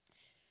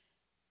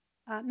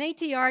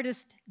 Métis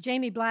artist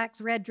Jamie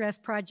Black's Red Dress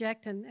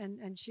Project,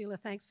 and Sheila,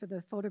 thanks for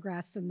the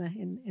photographs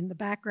in the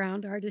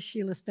background. Artist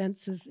Sheila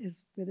Spence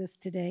is with us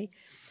today.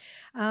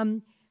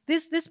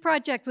 This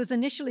project was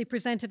initially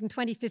presented in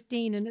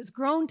 2015, and it's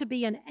grown to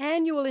be an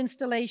annual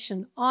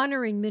installation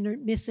honoring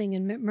missing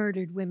and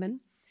murdered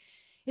women.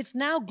 It's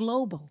now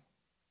global.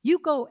 You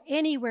go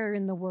anywhere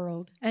in the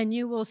world, and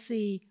you will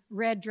see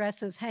red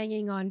dresses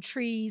hanging on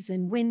trees,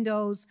 in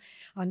windows,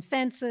 on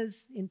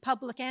fences, in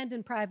public and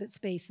in private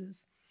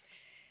spaces.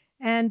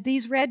 And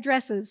these red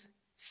dresses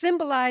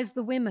symbolize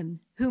the women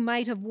who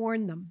might have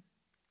worn them.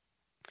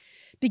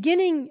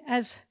 Beginning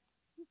as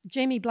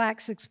Jamie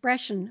Black's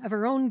expression of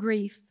her own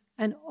grief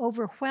and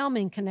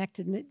overwhelming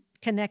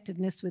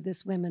connectedness with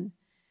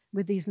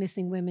these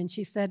missing women,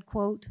 she said,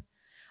 quote,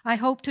 "I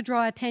hope to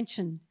draw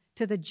attention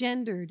to the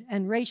gendered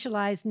and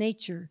racialized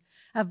nature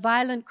of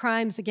violent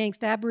crimes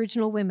against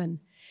Aboriginal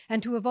women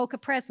and to evoke a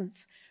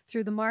presence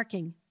through the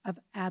marking of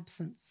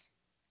absence."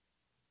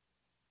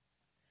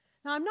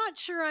 Now, I'm not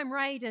sure I'm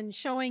right in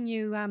showing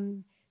you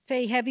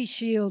Faye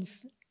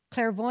Heavyshield's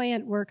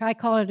clairvoyant work. I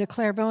call it a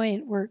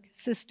clairvoyant work,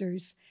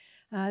 Sisters,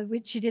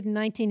 which she did in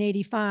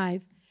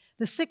 1985.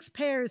 the 6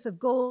 pairs of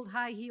gold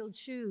high-heeled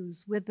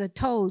shoes with the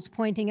toes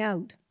pointing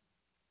out.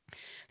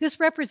 This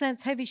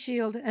represents Heavy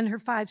Shield and her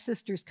 5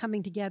 sisters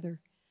coming together,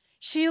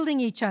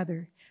 shielding each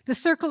other, the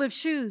circle of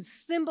shoes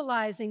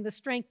symbolizing the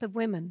strength of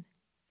women.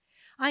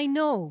 I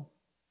know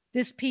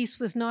this piece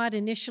was not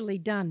initially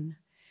done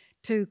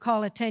to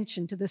call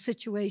attention to the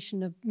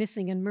situation of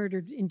missing and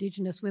murdered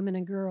Indigenous women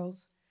and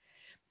girls,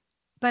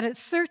 but it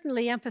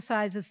certainly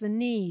emphasizes the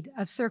need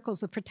of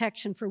circles of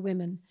protection for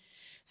women,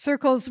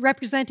 circles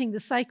representing the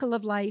cycle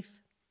of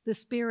life, the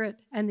spirit,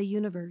 and the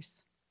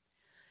universe,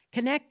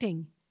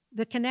 connecting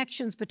the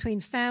connections between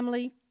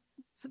family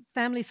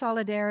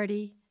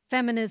solidarity,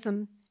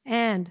 feminism,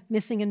 and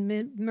missing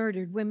and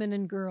murdered women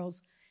and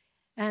girls,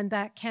 and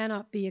that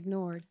cannot be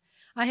ignored.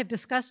 I have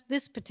discussed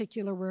this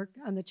particular work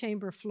on the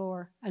chamber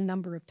floor a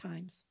number of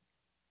times.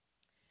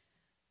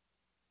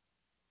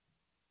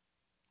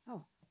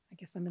 Oh, I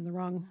guess I'm in the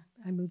wrong,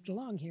 I moved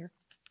along here.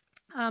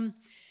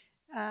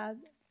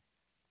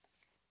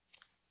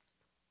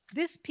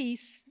 This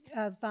piece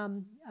of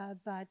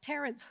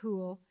Terence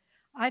Houle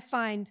I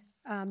find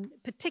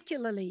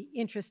particularly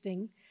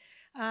interesting.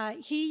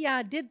 He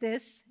did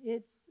this.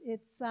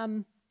 It's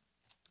a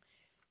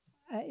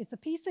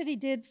piece that he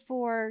did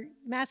for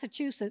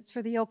Massachusetts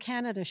for the O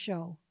Canada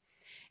show.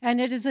 And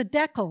it is a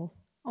decal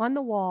on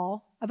the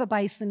wall of a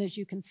bison, as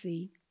you can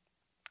see.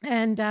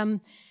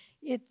 And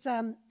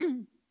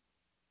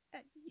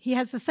he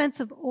has the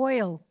sense of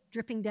oil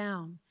dripping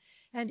down.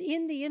 And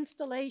in the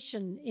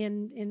installation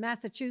in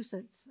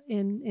Massachusetts,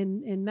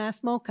 in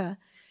Massmoka,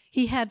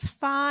 he had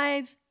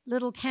 5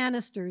 little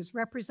canisters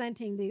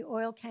representing the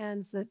oil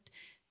cans that,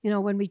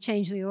 when we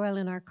change the oil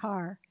in our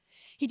car.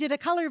 He did a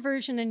color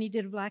version and he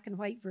did a black and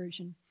white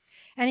version.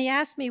 And he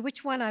asked me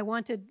which one I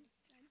wanted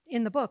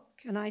in the book.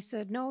 And I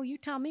said, no, you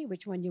tell me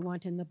which one you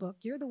want in the book.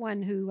 You're the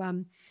one who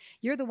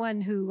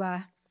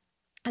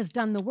has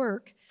done the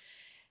work.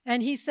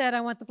 And he said,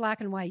 I want the black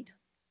and white,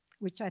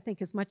 which I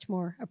think is much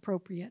more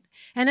appropriate.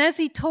 And as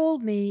he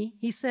told me,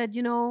 he said,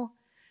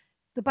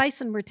 the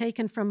bison were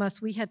taken from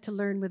us. We had to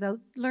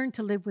learn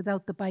to live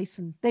without the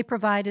bison. They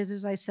provided,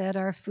 as I said,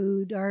 our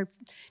food, our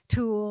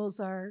tools,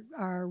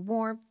 our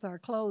warmth, our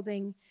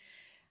clothing.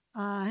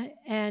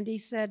 And he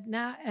said,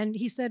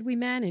 we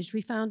managed.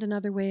 We found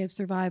another way of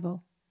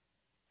survival.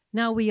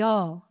 Now we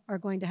all are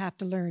going to have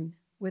to learn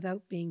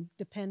without being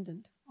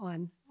dependent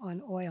on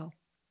oil.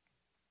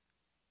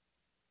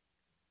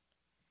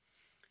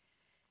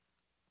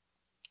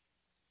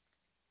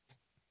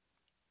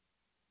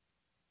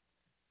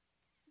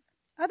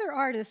 Other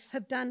artists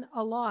have done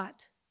a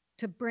lot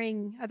to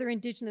bring, other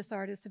Indigenous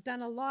artists have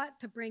done a lot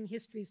to bring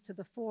histories to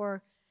the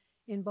fore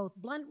in both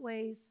blunt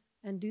ways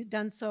and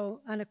done so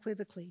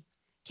unequivocally.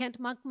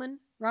 Kent Monkman,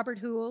 Robert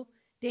Houle,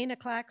 Dana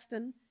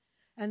Claxton,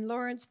 and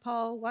Lawrence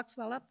Paul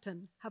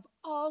Waxwell-Upton have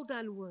all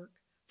done work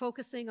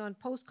focusing on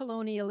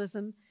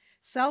post-colonialism,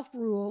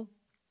 self-rule,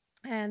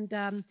 and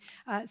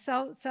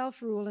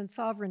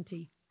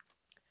sovereignty.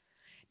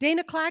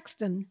 Dana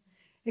Claxton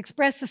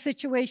expressed the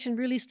situation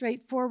really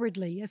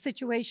straightforwardly, a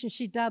situation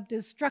she dubbed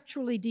as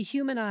structurally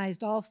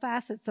dehumanized all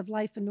facets of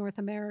life in North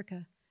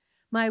America.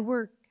 My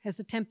work has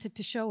attempted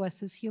to show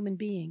us as human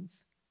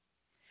beings.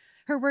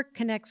 Her work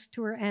connects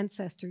to her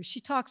ancestors. She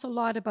talks a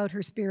lot about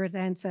her spirit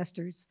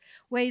ancestors,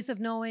 ways of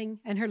knowing,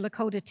 and her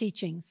Lakota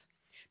teachings.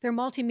 They're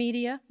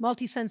multimedia,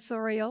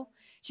 multisensorial.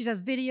 She does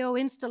video,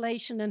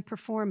 installation, and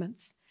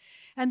performance.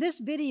 And this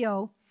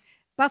video,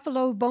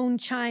 Buffalo Bone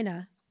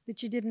China, that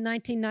she did in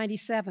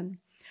 1997,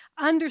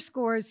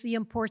 underscores the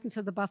importance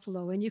of the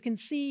buffalo. And you can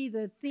see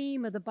the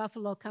theme of the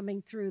buffalo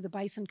coming through, the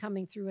bison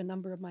coming through a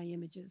number of my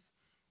images.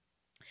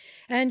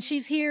 And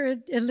she's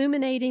here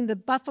illuminating the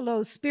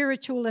buffalo's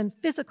spiritual and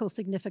physical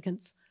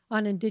significance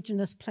on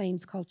Indigenous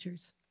Plains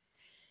cultures.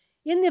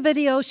 In the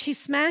video, she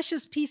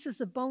smashes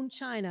pieces of bone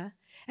china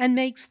and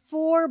makes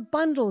 4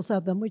 bundles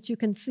of them, which you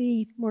can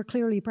see more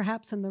clearly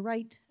perhaps in the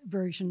right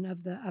version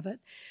of it.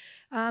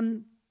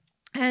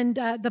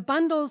 The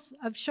bundles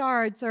of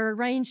shards are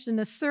arranged in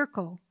a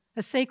circle,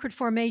 a sacred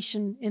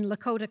formation in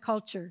Lakota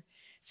culture,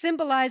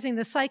 symbolizing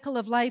the cycle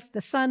of life,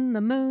 the sun,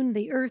 the moon,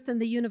 the earth,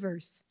 and the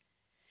universe.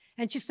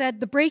 And she said,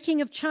 the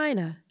breaking of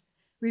China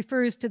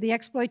refers to the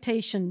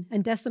exploitation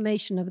and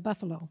decimation of the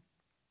buffalo.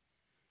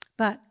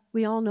 But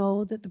we all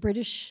know that the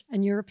British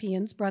and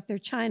Europeans brought their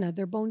china,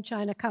 their bone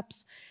china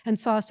cups and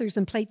saucers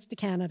and plates to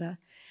Canada.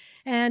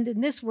 And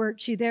in this work,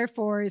 she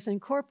therefore is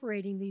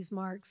incorporating these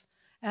marks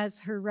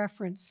as her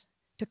reference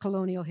to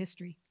colonial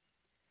history.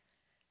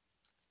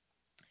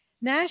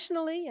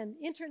 Nationally and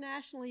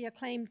internationally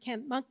acclaimed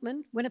Kent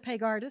Monkman,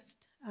 Winnipeg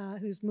artist,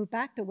 who's moved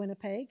back to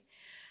Winnipeg,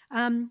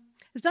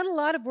 has done a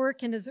lot of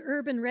work in his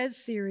Urban Res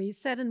series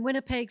set in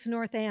Winnipeg's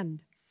North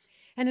End.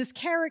 And his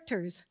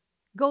characters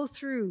go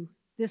through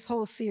this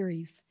whole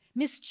series.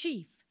 Miss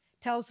Chief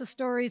tells the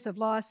stories of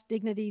lost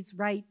dignities,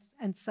 rights,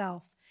 and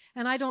self.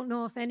 And I don't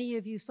know if any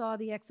of you saw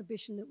the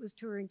exhibition that was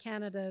touring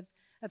Canada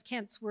of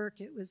Kent's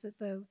work. It was at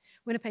the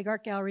Winnipeg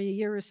Art Gallery a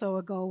year or so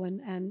ago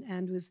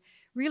and was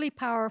really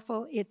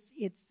powerful. It's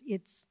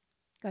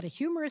got a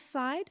humorous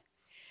side,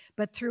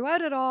 But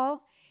throughout it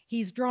all,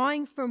 he's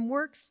drawing from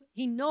works.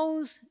 He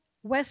knows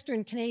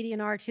Western Canadian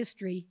art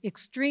history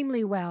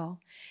extremely well,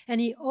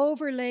 and he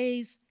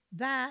overlays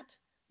that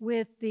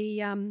with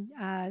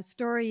the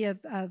story of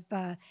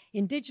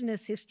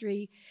Indigenous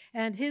history.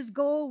 And his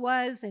goal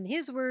was, in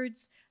his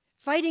words,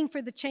 fighting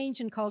for the change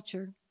in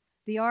culture,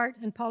 the art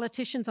and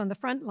politicians on the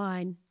front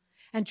line,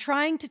 and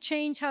trying to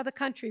change how the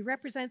country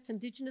represents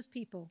Indigenous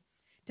people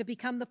to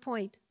become the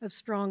point of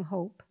strong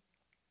hope.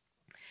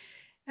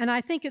 And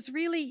I think it's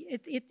really,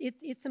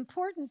 it's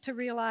important to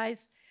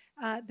realize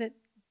that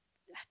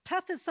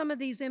tough as some of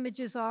these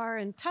images are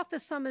and tough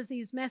as some of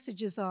these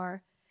messages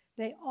are,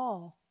 they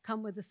all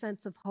come with a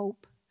sense of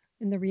hope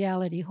in the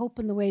reality, hope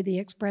in the way they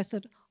express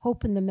it,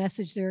 hope in the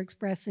message they're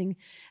expressing,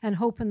 and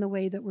hope in the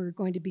way that we're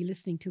going to be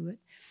listening to it.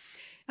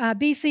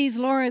 BC's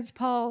Lawrence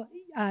Paul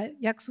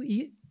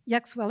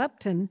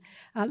Yaxwell-Upton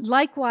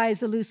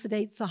likewise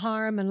elucidates the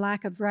harm and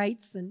lack of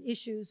rights and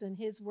issues in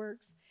his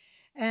works.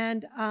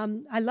 And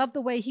I love the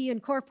way he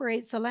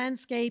incorporates the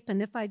landscape.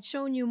 And if I'd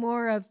shown you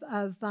more of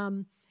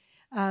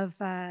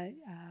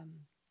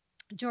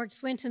George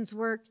Swinton's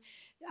work,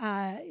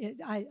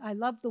 I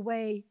love the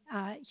way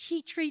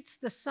he treats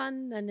the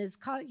sun and his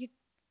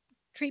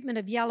treatment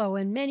of yellow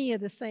in many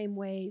of the same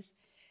ways.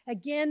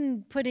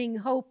 Again, putting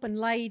hope and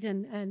light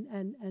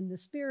and the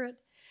spirit.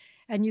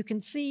 And you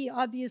can see,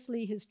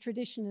 obviously, his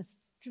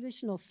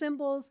traditional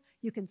symbols.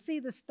 You can see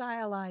the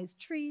stylized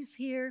trees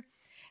here.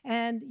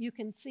 And you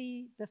can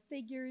see the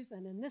figures.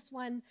 And in this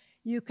one,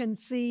 you can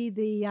see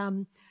the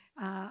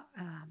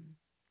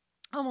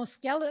almost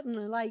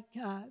skeleton-like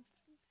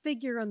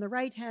figure on the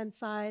right-hand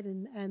side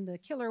and the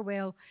killer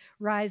whale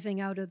rising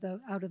out of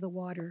the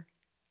water.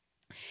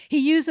 He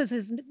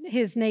uses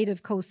his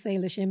native Coast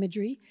Salish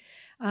imagery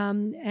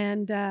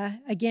and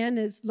again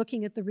is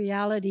looking at the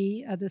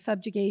reality of the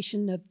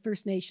subjugation of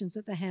First Nations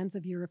at the hands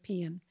of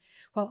European,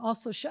 while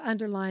also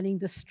underlining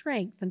the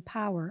strength and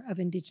power of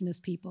Indigenous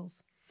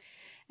peoples.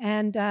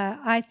 And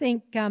I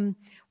think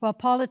while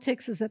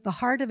politics is at the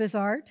heart of his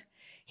art,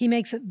 he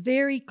makes it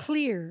very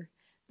clear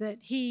that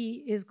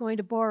he is going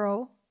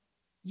to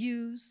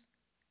use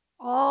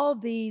all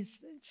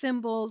these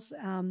symbols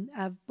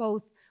of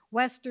both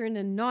Western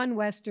and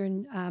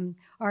non-Western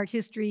art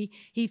history.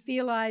 He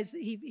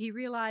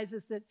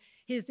realizes that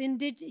his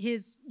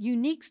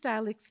unique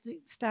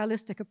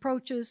stylistic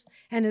approaches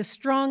and his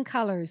strong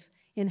colors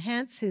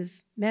enhance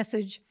his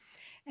message.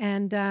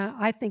 And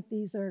I think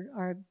these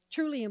are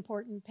truly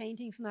important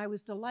paintings, and I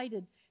was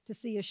delighted to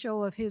see a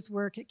show of his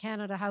work at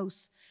Canada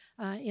House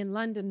in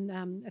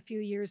London a few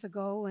years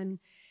ago. And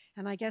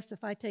I guess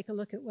if I take a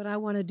look at what I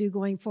want to do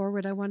going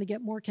forward, I want to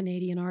get more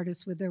Canadian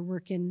artists with their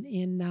work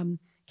in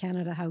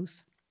Canada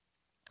House.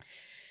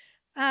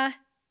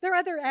 There are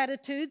other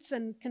attitudes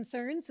and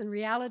concerns and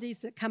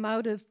realities that come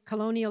out of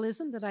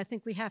colonialism that I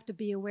think we have to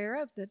be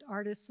aware of, that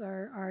artists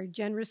are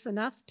generous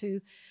enough to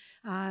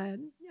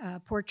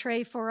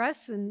portray for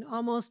us in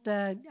almost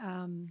a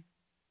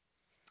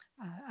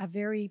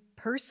very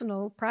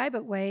personal,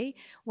 private way,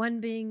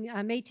 one being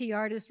Métis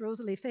artist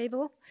Rosalie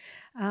Fable.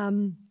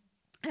 And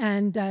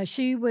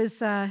she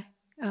was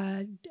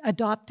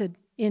adopted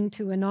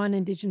into a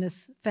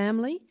non-Indigenous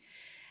family.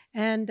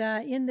 And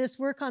in this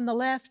work on the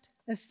left,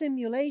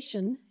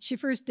 Assimilation, she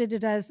first did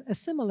it as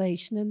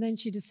assimilation, and then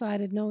she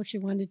decided, no, she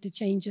wanted to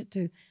change it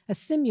to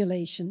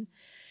assimilation.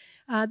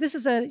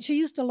 She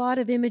used a lot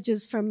of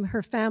images from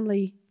her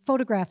family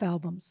photograph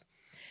albums.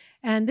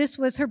 And this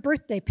was her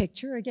birthday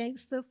picture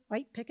against the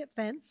white picket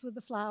fence with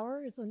the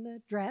flowers and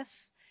the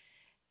dress.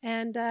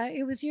 And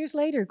it was years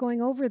later,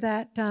 going over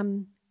that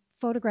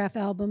photograph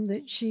album,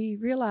 that she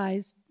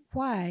realized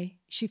why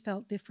she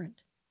felt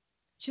different.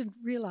 She didn't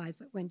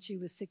realize it when she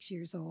was 6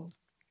 years old.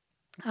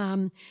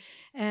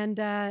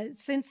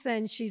 Since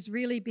then, she's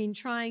really been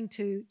trying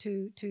to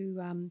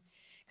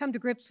come to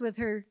grips with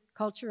her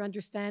culture,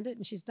 understand it,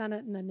 and she's done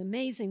it in an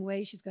amazing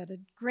way. She's got a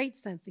great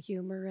sense of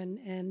humor,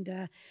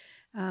 and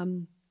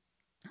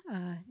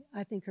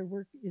I think her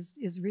work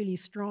is really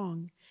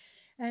strong.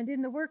 And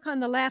in the work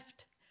on the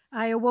left,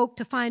 I awoke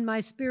to find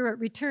my spirit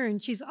return.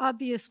 She's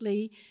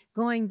obviously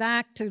going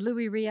back to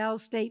Louis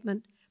Riel's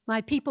statement, "My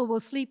people will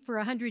sleep for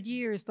 100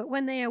 years, but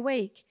when they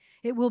awake,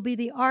 it will be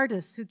the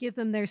artists who give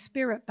them their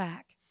spirit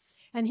back."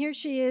 And here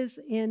she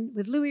is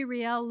with Louis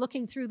Riel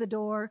looking through the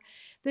door.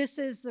 This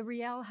is the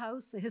Riel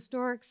House, a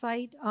historic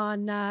site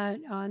on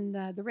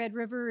the Red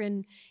River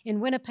in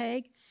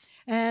Winnipeg.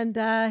 And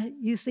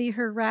you see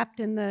her wrapped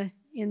in the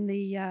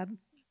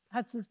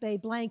Hudson's Bay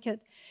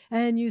blanket,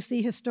 and you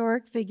see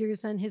historic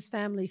figures and his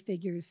family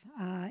figures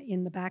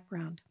in the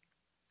background.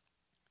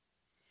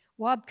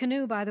 Wab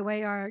Kinew, by the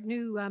way, our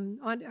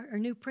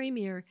new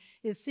premier,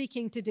 is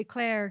seeking to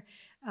declare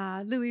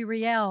Louis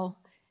Riel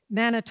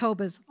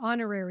Manitoba's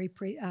honorary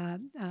premier.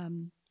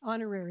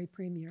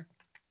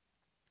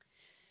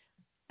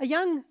 A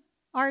young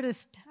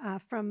artist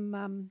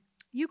from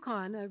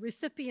Yukon, a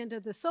recipient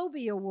of the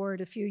Sobey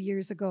Award a few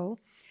years ago,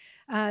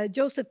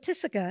 Joseph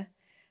Tisica,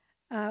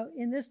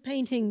 in this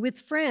painting, With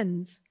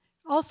Friends,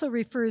 also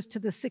refers to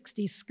the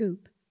 60s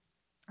scoop.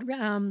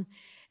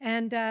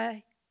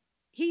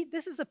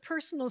 This is a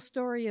personal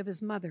story of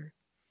his mother,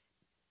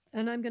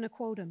 and I'm going to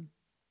quote him.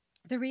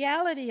 The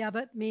reality of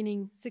it,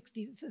 meaning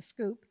 60s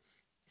scoop,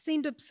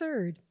 seemed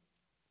absurd.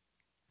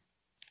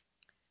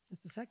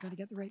 Just a sec, got to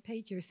get the right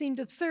page here. Seemed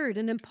absurd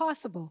and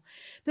impossible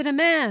that a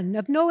man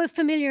of no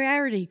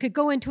familiarity could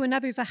go into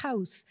another's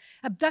house,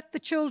 abduct the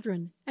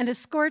children, and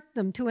escort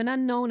them to an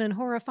unknown and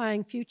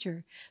horrifying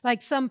future,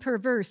 like some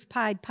perverse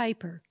Pied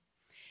Piper.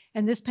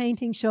 And this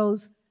painting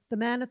shows the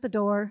man at the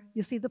door.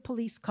 You see the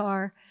police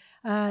car.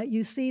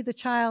 You see the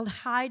child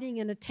hiding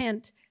in a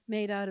tent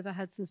made out of a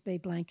Hudson's Bay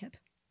blanket.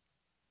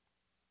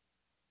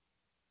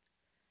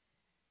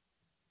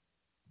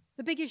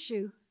 The big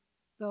issue,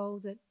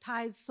 though, that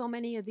ties so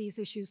many of these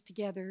issues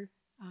together,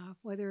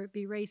 whether it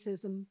be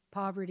racism,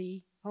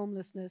 poverty,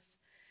 homelessness,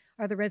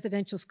 are the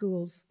residential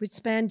schools, which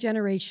span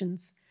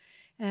generations.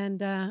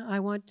 And I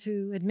want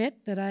to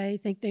admit that I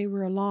think they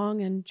were a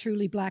long and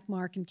truly black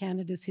mark in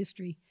Canada's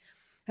history,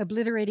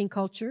 obliterating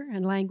culture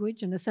and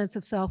language and a sense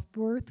of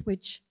self-worth,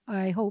 which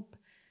I hope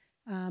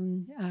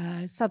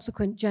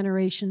subsequent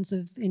generations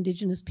of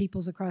Indigenous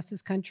peoples across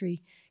this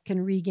country can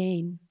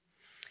regain.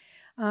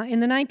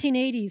 In the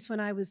 1980s, when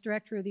I was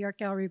director of the Art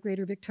Gallery of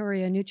Greater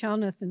Victoria, New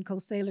Chalmouth and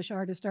Coast Salish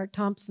artist Art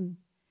Thompson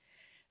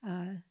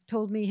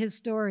told me his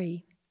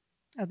story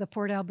of the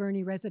Port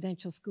Alberni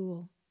Residential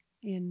School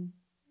in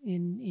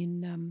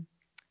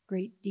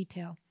great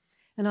detail.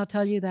 And I'll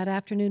tell you, that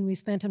afternoon we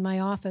spent in my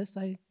office,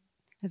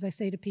 as I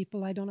say to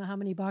people, I don't know how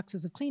many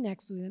boxes of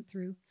Kleenex we went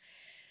through.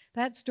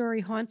 That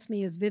story haunts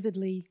me as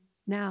vividly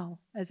now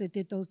as it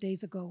did those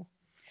days ago.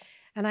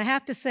 And I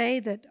have to say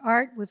that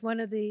Art was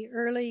one of the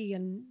early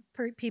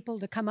people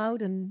to come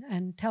out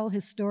and tell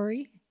his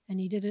story, and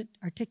he did it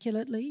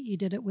articulately, he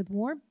did it with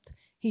warmth,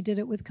 he did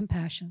it with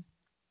compassion.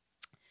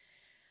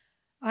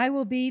 I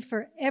will be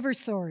forever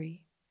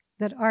sorry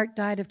that Art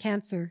died of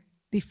cancer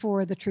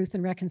before the Truth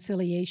and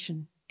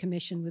Reconciliation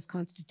Commission was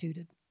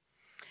constituted.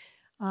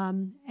 I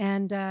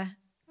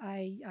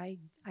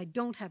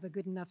don't have a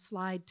good enough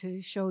slide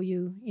to show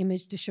you,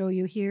 image to show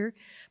you here,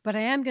 but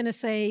I am going to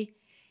say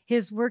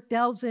his work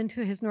delves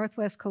into his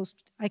Northwest Coast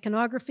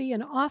iconography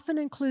and often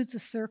includes a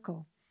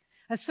circle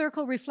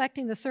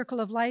reflecting the circle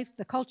of life,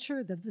 the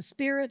culture, the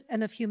spirit,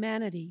 and of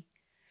humanity.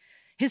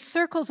 His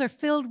circles are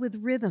filled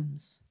with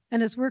rhythms,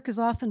 and his work is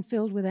often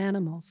filled with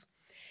animals.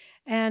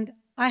 And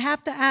I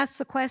have to ask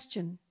the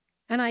question,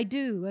 and I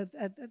do,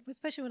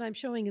 especially when I'm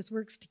showing his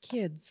works to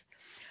kids,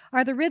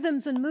 are the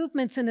rhythms and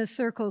movements in his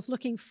circles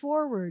looking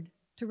forward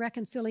to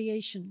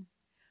reconciliation,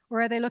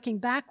 or are they looking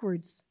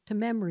backwards to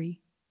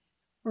memory?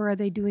 Or are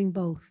they doing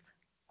both?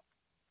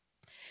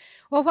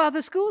 Well, while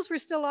the schools were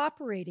still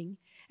operating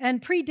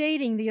and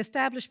predating the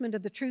establishment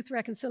of the Truth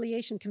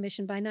Reconciliation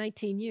Commission by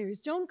 19 years,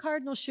 Joan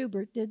Cardinal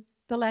Schubert did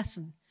the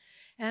lesson.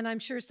 And I'm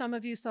sure some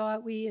of you saw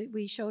it.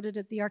 We showed it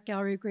at the Art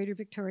Gallery of Greater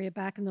Victoria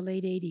back in the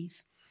late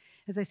 80s.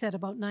 As I said,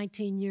 about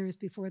 19 years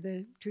before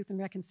the Truth and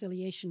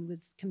Reconciliation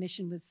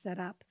Commission was set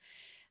up.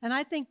 And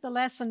I think the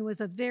lesson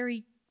was a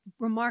very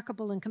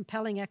remarkable and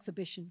compelling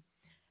exhibition.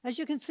 As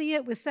you can see,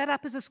 it was set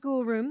up as a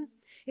schoolroom.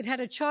 It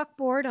had a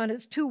chalkboard on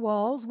its two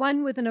walls,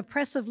 one with an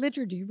oppressive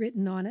liturgy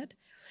written on it,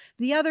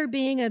 the other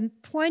being a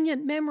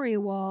poignant memory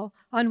wall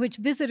on which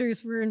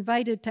visitors were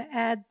invited to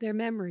add their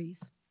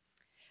memories.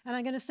 And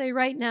I'm going to say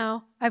right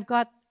now, I've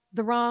got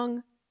the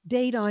wrong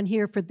date on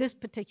here for this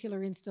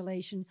particular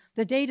installation.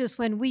 The date is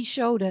when we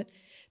showed it.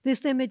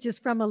 This image is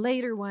from a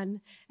later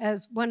one,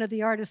 as one of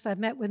the artists I've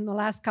met with in the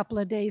last couple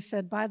of days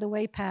said, by the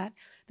way, Pat,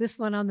 this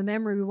one on the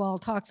memory wall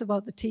talks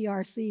about the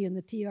TRC, and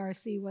the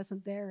TRC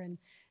wasn't there in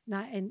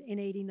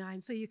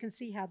 89. So you can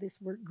see how this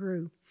work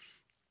grew.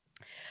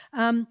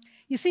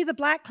 You see the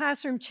black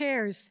classroom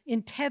chairs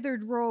in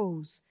tethered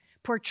rows,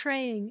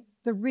 portraying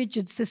the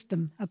rigid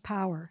system of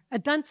power. A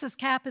dunce's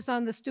cap is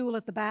on the stool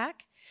at the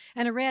back,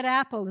 and a red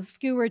apple is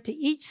skewered to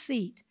each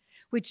seat,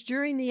 which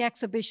during the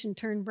exhibition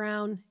turned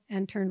brown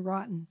and turned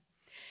rotten.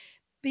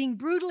 Being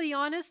brutally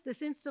honest,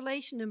 this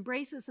installation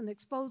embraces and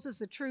exposes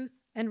the truth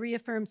and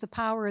reaffirms the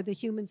power of the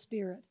human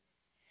spirit.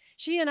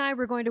 She and I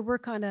were going to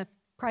work on a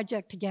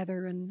project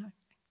together,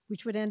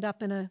 which would end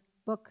up in a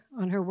book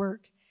on her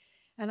work.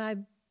 And I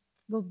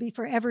will be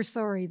forever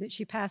sorry that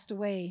she passed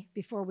away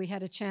before we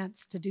had a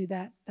chance to do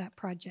that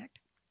project.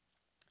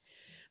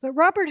 But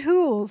Robert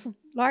Hoole's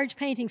large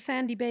painting,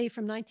 Sandy Bay,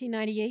 from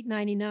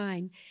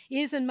 1998-99,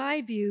 is, in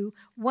my view,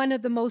 one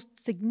of the most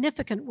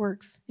significant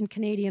works in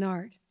Canadian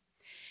art.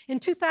 In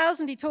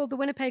 2000, he told the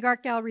Winnipeg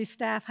Art Gallery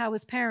staff how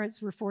his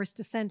parents were forced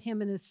to send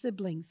him and his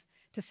siblings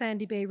to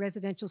Sandy Bay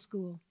Residential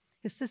School.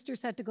 His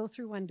sisters had to go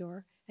through one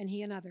door, and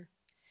he another.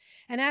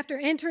 And after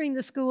entering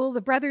the school,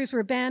 the brothers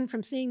were banned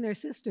from seeing their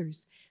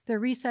sisters. Their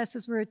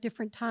recesses were at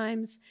different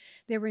times,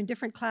 they were in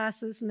different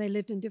classes, and they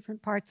lived in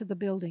different parts of the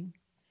building.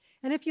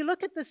 And if you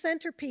look at the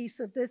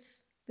centerpiece of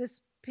this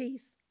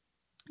piece,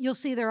 you'll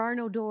see there are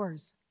no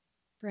doors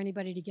for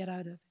anybody to get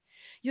out of.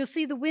 You'll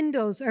see the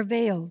windows are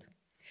veiled,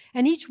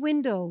 and each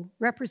window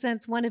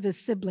represents one of his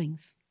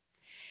siblings.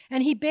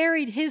 And he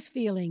buried his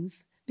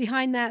feelings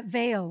behind that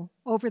veil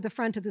over the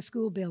front of the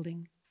school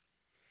building.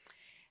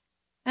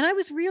 And I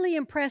was really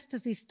impressed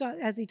as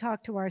he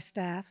talked to our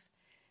staff,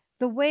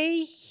 the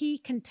way he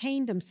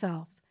contained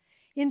himself.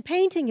 In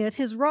painting it,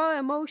 his raw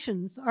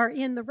emotions are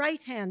in the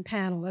right-hand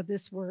panel of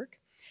this work,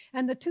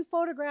 and the two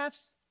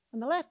photographs on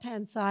the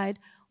left-hand side,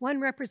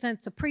 one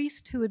represents a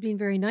priest who had been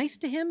very nice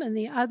to him, and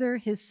the other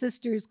his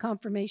sister's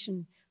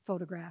confirmation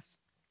photograph.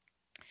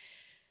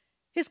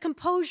 His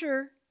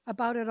composure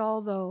about it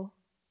all, though,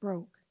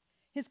 broke.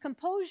 His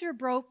composure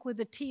broke with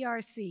the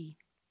TRC.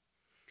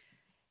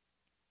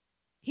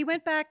 He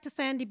went back to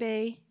Sandy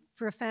Bay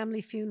for a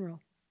family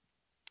funeral,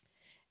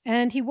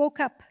 and he woke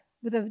up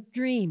with a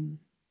dream,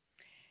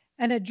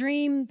 and a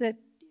dream that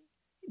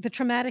the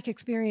traumatic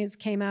experience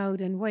came out,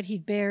 and what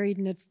he'd buried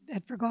and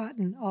had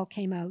forgotten all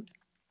came out.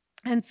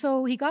 And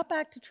so he got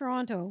back to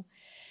Toronto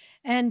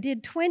and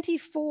did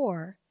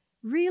 24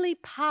 really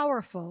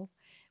powerful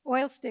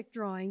oil stick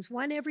drawings,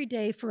 one every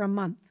day for a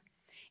month,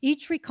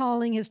 each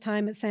recalling his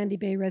time at Sandy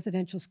Bay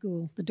Residential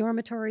School, the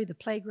dormitory, the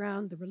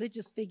playground, the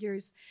religious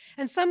figures.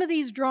 And some of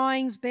these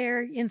drawings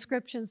bear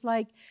inscriptions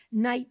like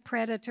night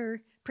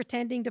predator,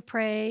 pretending to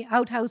pray,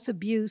 outhouse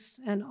abuse,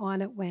 and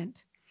on it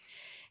went.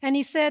 And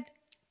he said,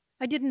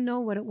 I didn't know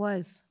what it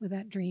was with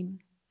that dream,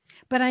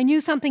 but I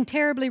knew something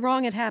terribly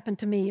wrong had happened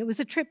to me. It was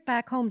a trip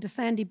back home to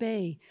Sandy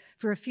Bay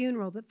for a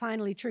funeral that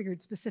finally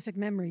triggered specific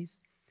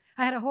memories.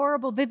 I had a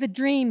horrible, vivid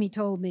dream, he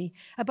told me,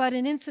 about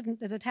an incident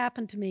that had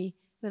happened to me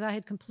that I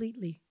had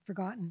completely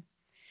forgotten.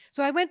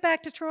 So I went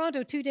back to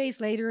Toronto 2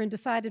 days later and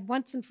decided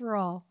once and for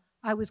all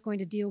I was going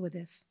to deal with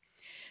this.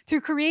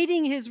 Through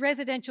creating his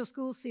residential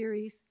school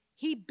series,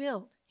 he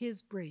built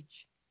his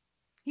bridge.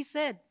 He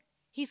said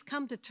he's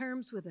come to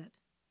terms with it,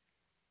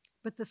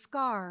 but the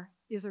scar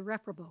is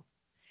irreparable,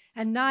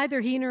 and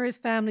neither he nor his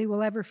family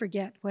will ever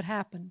forget what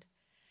happened.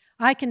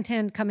 I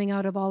contend, coming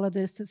out of all of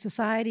this, that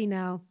society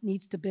now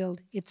needs to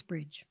build its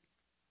bridge.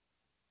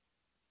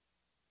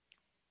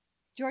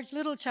 George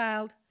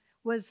Littlechild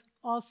was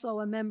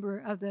also a member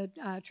of the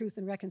Truth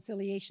and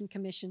Reconciliation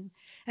Commission,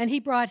 and he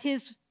brought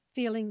his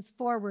feelings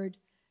forward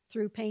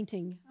through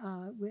painting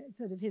with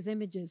sort of his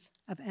images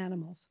of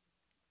animals.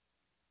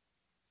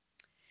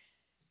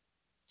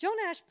 Joan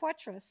Ash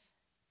Poitras,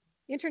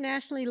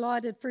 internationally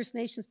lauded First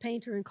Nations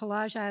painter and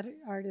collage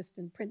artist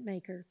and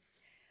printmaker,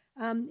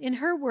 in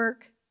her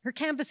work, her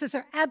canvases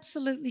are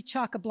absolutely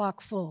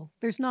chock-a-block full.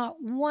 There's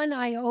not one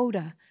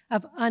iota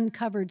of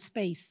uncovered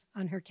space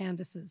on her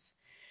canvases.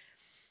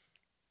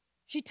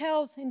 She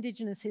tells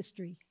Indigenous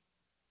history.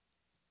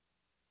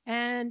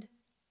 And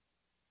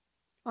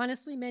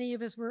honestly, many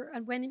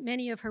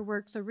of her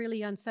works are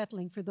really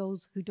unsettling for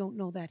those who don't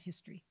know that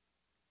history.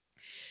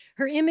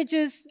 Her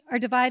images are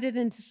divided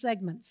into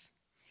segments,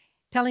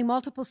 telling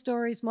multiple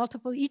stories,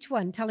 each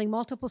one telling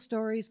multiple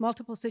stories,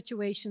 multiple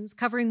situations,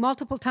 covering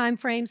multiple time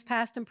frames,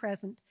 past and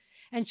present.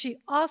 And she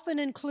often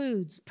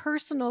includes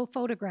personal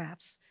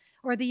photographs,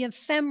 or the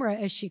ephemera,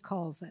 as she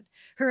calls it.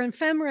 Her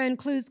ephemera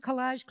includes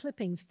collage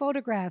clippings,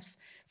 photographs,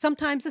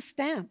 sometimes a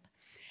stamp,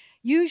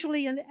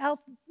 usually in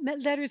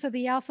letters of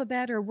the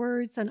alphabet or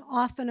words, and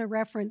often a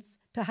reference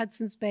to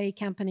Hudson's Bay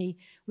Company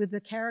with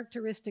the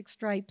characteristic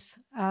stripes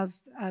of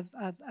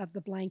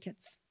the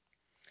blankets.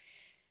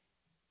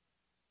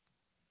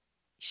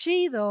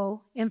 She,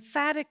 though,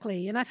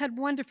 emphatically, and I've had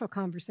wonderful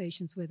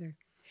conversations with her,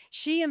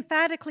 she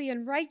emphatically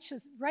and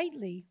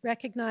rightly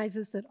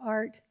recognizes that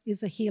art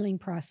is a healing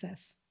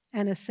process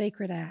and a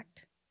sacred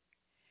act.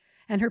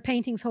 And her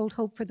paintings hold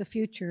hope for the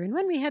future. And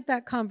when we had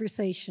that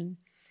conversation,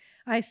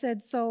 I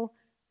said, so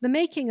the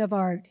making of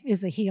art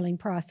is a healing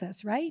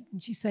process, right?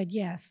 And she said,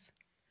 yes.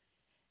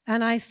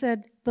 And I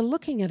said, the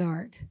looking at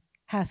art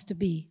has to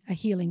be a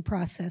healing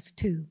process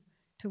too,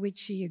 to which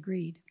she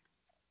agreed.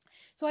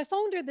 So I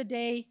phoned her the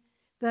day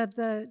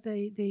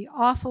the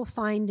awful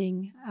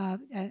finding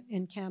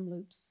in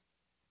Kamloops.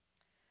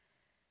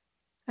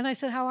 And I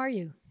said, how are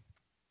you?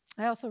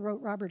 I also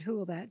wrote Robert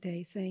Hoole that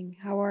day saying,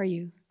 how are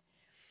you?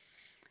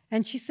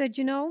 And she said,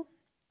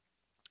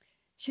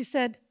 she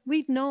said,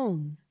 we've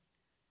known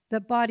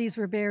that bodies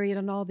were buried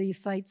on all these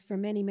sites for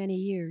many, many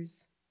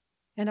years.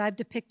 And I've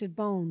depicted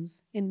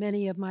bones in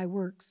many of my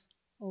works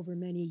over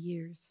many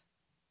years.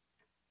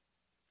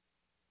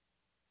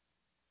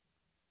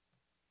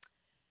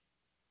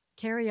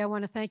 Carrie, I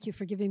want to thank you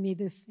for giving me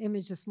this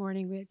image this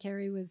morning.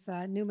 Carrie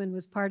Newman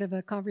was part of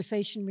a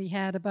conversation we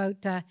had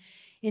about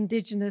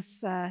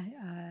Indigenous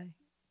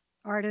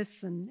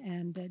artists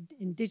and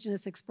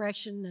Indigenous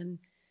expression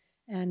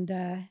and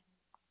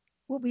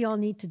what we all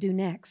need to do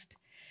next.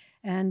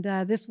 And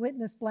this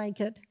witness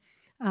blanket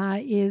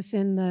is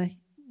in the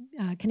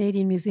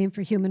Canadian Museum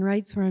for Human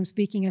Rights, where I'm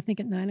speaking, I think,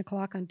 at 9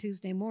 o'clock on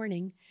Tuesday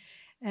morning.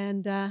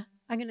 And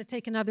I'm going to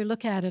take another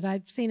look at it.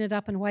 I've seen it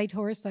up in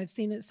Whitehorse. I've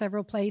seen it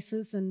several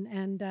places, and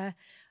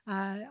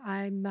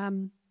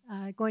I'm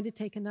going to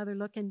take another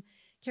look. And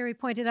Carrie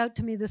pointed out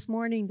to me this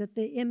morning that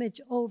the image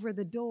over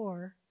the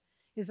door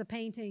is a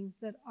painting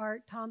that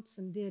Art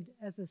Thompson did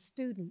as a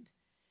student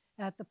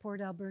at the Port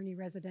Alberni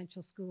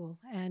Residential School.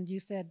 And you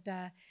said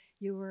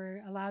you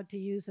were allowed to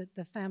use it.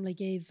 The family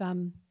gave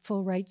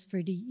full rights for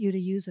you to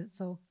use it,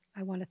 so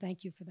I want to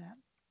thank you for that.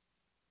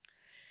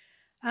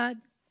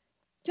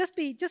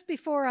 Just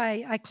before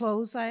I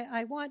close,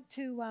 I want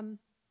to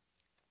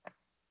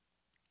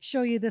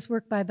show you this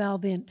work by Val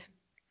Vint,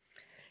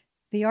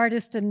 the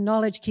artist and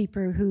knowledge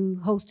keeper who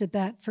hosted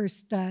that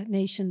First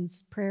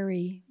Nations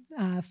Prairie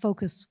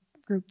focus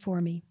group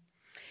for me.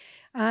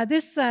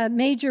 This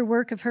major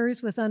work of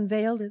hers was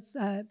unveiled. It's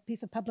a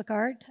piece of public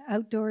art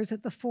outdoors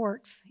at the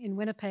Forks in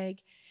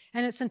Winnipeg,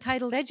 and it's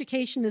entitled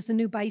Education is the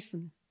New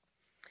Bison.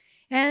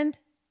 And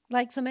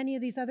like so many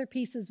of these other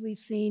pieces we've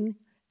seen,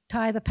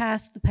 tie the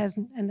past, the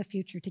present, and the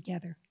future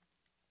together.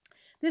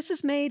 This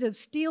is made of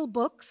steel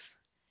books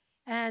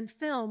and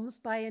films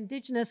by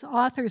Indigenous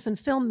authors and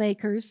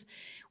filmmakers,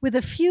 with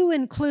a few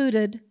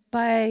included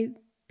by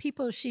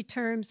people she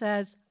terms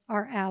as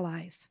our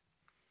allies,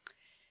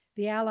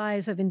 the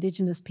allies of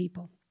Indigenous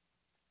people.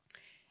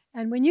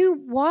 And when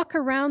you walk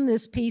around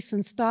this piece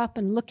and stop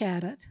and look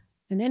at it,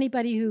 and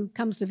anybody who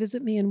comes to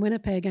visit me in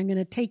Winnipeg, I'm going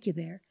to take you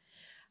there,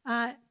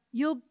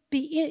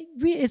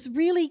 it's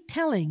really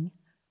telling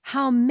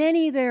how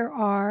many there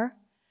are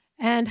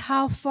and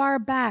how far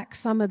back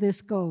some of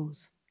this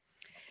goes.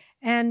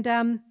 And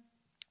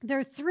there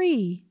are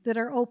 3 that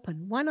are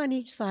open, one on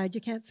each side,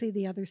 you can't see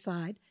the other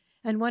side,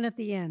 and one at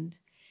the end.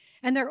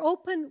 And they're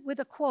open with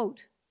a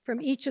quote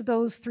from each of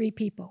those 3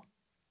 people.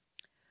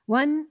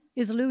 One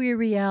is Louis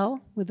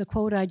Riel, with the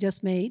quote I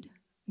just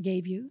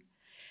gave you.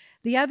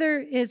 The other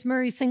is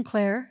Murray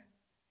Sinclair,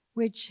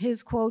 which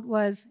his quote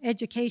was,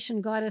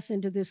 "Education got us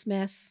into this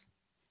mess,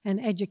 and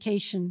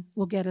education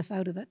will get us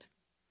out of it."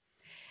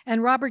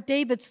 And Robert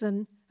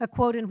Davidson, a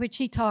quote in which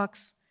he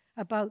talks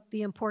about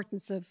the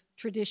importance of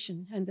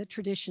tradition and that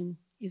tradition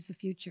is the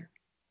future.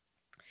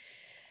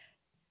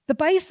 The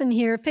bison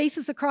here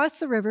faces across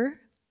the river,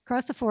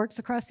 across the Forks,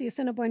 across the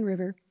Assiniboine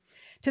River,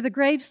 to the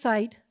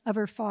gravesite of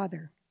her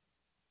father.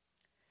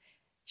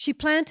 She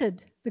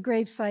planted the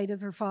gravesite of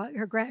her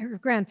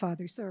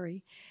grandfather.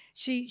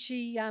 She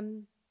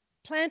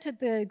planted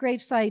the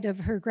gravesite of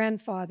her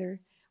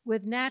grandfather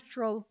with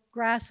natural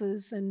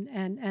grasses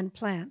and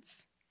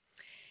plants.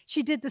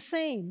 She did the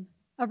same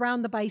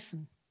around the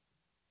bison.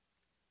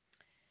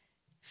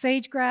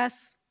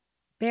 Sagegrass,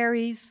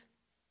 berries,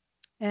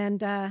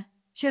 and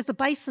she has the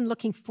bison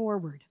looking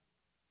forward.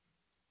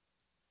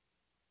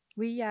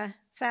 We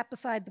sat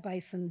beside the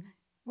bison.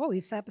 Well,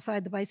 we've sat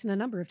beside the bison a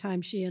number of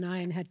times, she and I,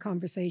 and had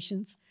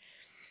conversations.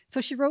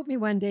 So she wrote me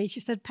one day, she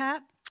said,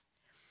 "Pat,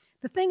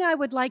 the thing I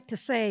would like to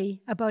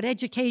say about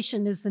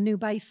education is the new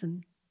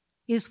bison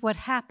is what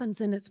happens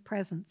in its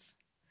presence.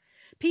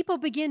 People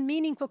begin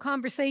meaningful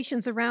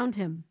conversations around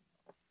him.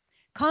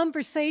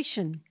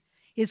 Conversation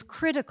is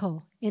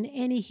critical in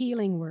any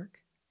healing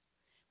work.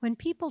 When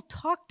people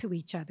talk to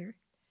each other,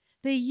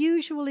 they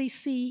usually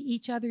see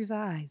each other's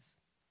eyes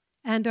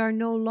and are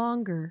no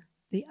longer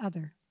the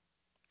other.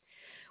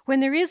 When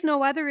there is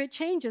no other, it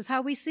changes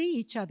how we see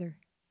each other,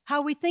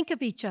 how we think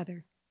of each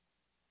other.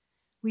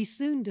 We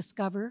soon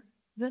discover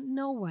that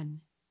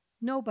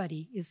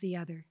nobody is the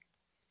other.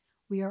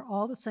 We are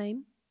all the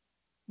same.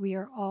 We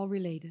are all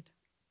related."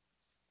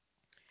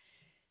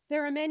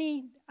 There are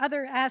many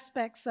other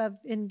aspects of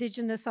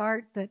Indigenous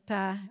art that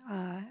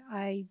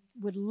I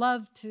would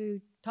love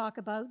to talk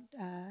about.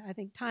 I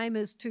think time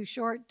is too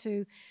short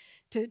to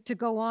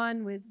go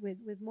on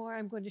with more.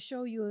 I'm going to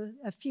show you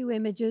a few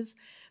images.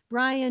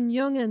 Brian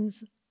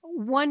Jungen's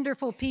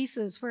wonderful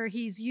pieces where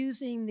he's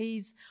using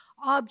these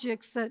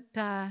objects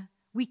that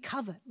we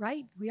covet,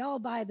 right? We all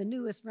buy the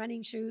newest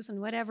running shoes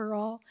and whatever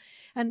all.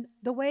 And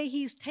the way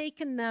he's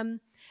taken them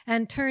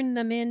and turned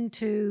them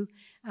into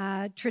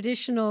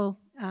traditional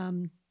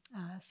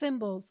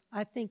symbols,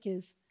 I think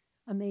is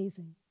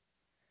amazing.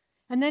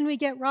 And then we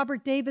get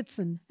Robert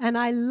Davidson, and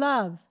I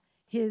love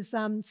his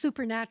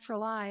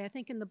supernatural eye. I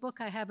think in the book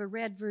I have a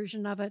red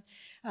version of it.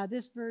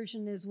 This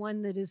version is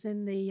one that is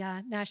in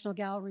the National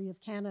Gallery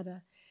of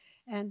Canada.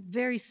 And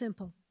very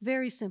simple,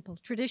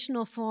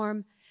 traditional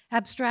form,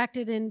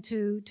 abstracted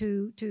into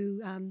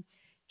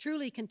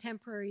truly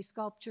contemporary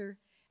sculpture.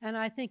 And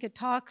I think it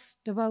talks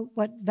about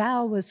what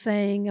Val was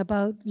saying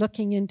about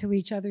looking into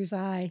each other's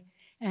eye,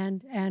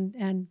 and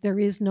there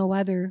is no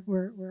other.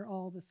 We're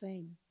all the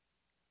same.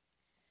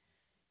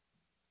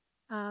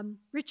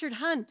 Richard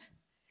Hunt,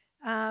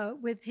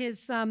 with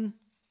his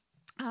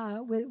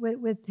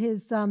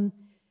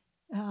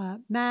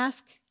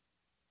mask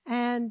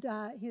and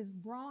his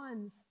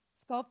bronze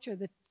sculpture,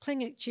 the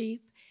Tlingit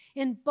chief.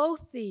 In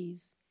both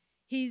these,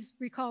 he's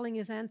recalling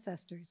his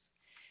ancestors.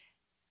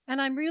 And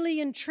I'm really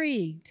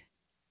intrigued,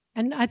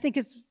 and I think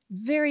it's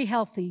very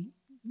healthy,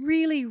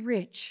 really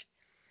rich,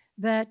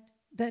 that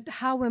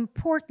how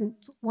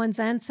important one's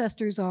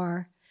ancestors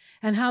are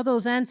and how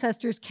those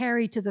ancestors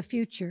carry to the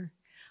future.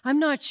 I'm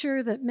not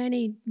sure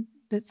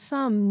that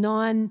some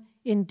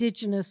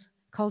non-Indigenous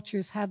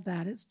cultures have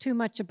that. It's too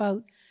much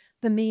about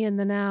the me and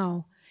the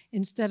now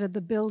instead of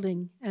the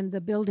building and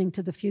the building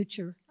to the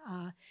future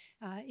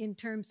in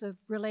terms of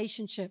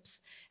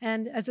relationships.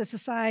 And as a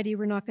society,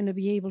 we're not going to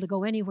be able to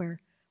go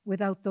anywhere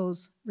without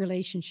those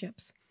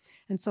relationships.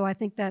 And so I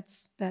think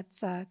that's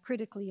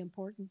critically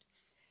important.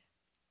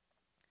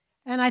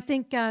 And I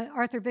think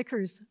Arthur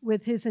Vickers,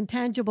 with his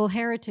intangible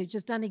heritage,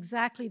 has done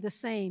exactly the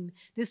same.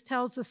 This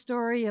tells the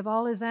story of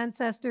all his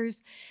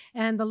ancestors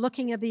and the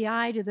looking of the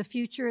eye to the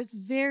future. It's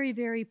very,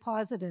 very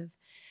positive.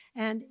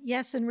 And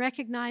yes, in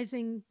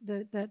recognizing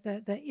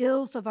the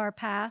ills of our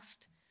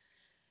past,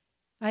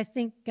 I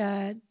think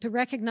to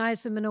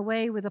recognize them in a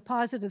way with a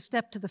positive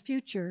step to the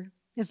future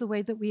is the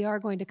way that we are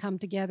going to come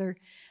together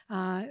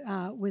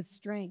with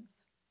strength.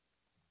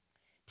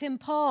 Tim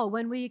Paul,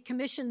 when we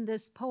commissioned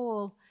this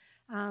poll,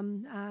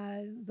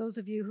 those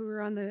of you who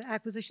were on the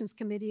acquisitions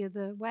committee at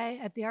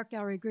the Art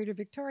Gallery of Greater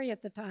Victoria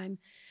at the time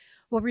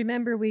will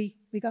remember we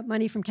got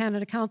money from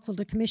Canada Council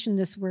to commission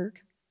this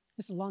work.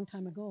 Just a long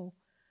time ago.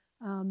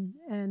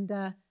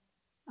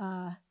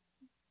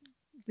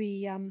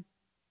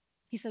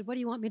 He said, "What do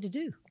you want me to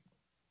do?"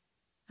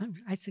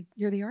 I said,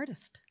 "You're the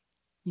artist."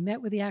 He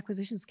met with the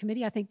acquisitions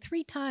committee, I think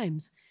 3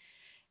 times.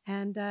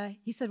 And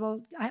he said,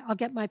 "Well, I'll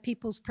get my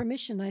people's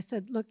permission." I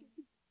said, "Look,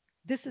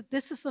 this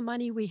is the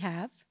money we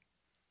have.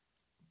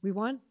 We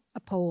want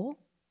a poll.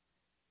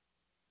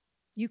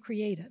 You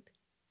create it."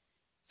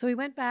 So he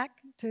went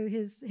back to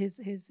his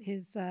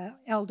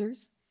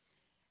elders,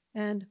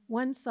 and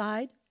one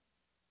side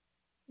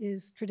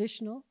is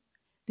traditional,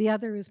 the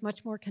other is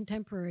much more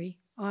contemporary,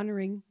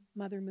 honoring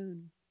Mother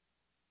Moon.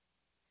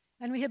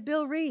 And we have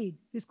Bill Reid,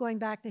 who's going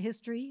back to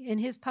history in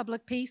his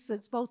public piece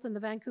that's both in the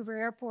Vancouver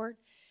Airport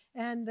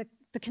and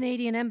the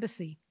Canadian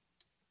Embassy.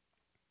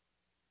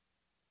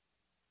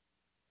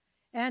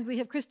 And we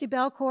have Christy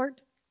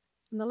Belcourt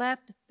on the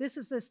left. This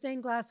is a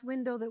stained glass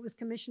window that was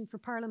commissioned for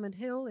Parliament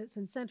Hill. It's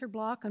in center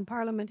block on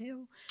Parliament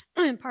Hill,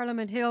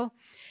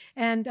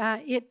 and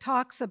it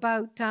talks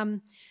about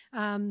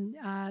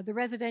the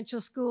residential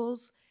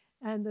schools,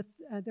 and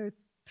there are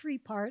 3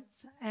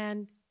 parts,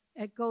 and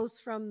it goes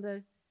from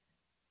the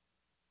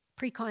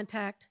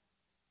pre-contact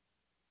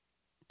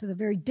to the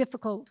very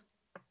difficult,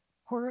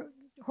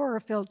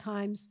 horror-filled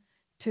times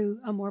to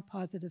a more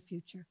positive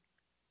future.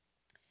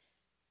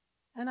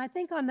 And I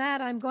think on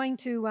that I'm going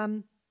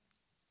to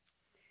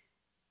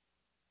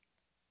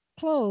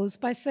close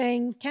by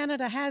saying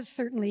Canada has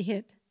certainly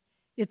hit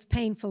its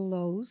painful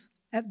lows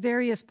at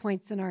various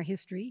points in our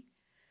history,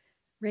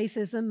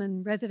 racism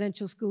and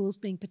residential schools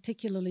being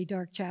particularly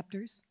dark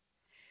chapters.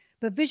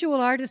 But visual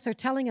artists are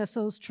telling us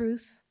those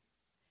truths.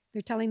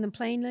 They're telling them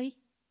plainly,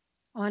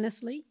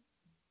 honestly,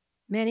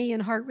 many in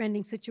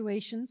heart-rending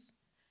situations.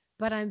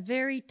 But I'm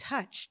very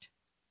touched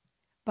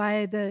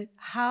by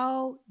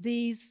how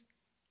these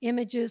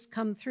images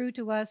come through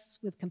to us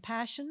with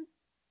compassion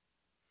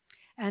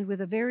and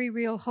with a very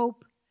real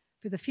hope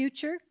for the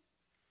future.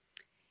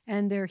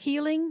 And they're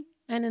healing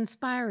and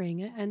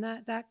inspiring. And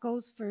that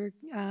goes for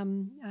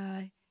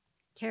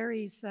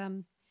Carrie's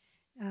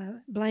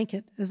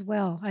blanket as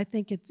well. I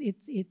think it's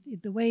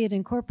the way it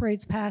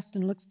incorporates past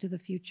and looks to the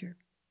future.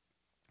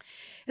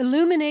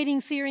 Illuminating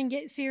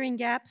searing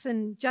gaps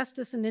in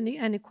justice and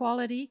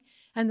inequality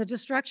and the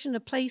destruction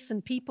of place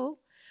and people,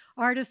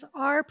 artists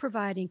are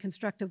providing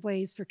constructive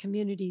ways for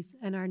communities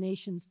and our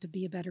nations to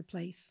be a better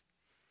place.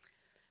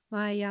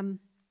 My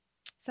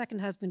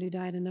second husband, who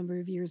died a number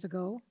of years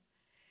ago,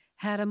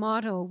 had a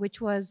motto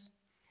which was,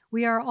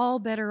 "We are all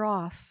better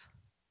off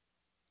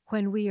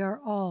when we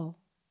are all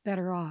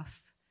better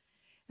off."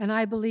 And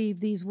I believe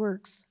these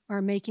works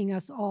are making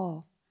us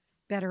all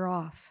better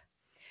off.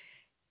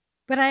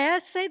 But I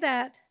say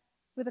that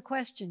with a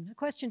question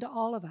to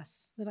all of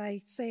us that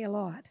I say a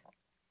lot.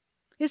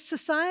 Is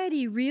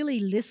society really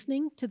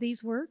listening to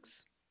these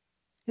works?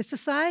 Is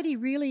society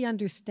really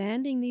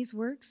understanding these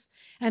works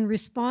and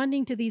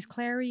responding to these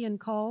clarion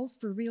calls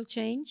for real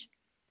change?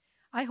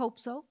 I hope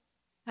so,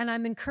 and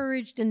I'm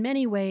encouraged in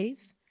many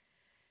ways.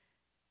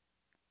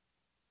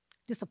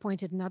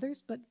 Disappointed in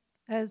others, but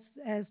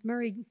as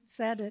Murray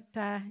said, it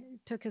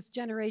took us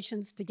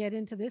generations to get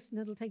into this, and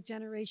it'll take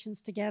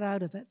generations to get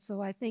out of it.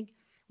 So I think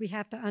we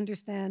have to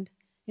understand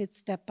it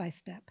step by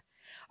step.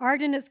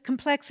 Art in its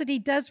complexity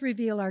does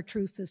reveal our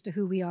truths as to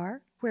who we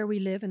are, where we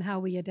live, and how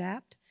we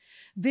adapt.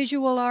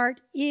 Visual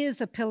art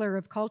is a pillar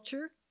of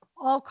culture,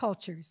 all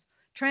cultures,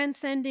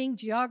 transcending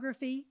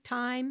geography,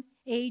 time,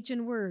 age,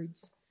 and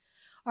words.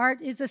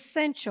 Art is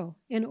essential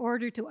in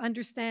order to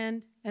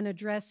understand and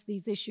address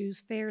these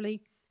issues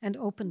fairly and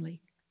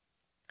openly.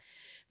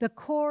 The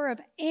core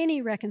of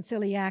any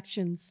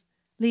reconciliations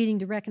leading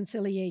to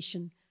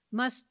reconciliation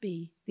must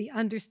be the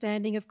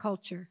understanding of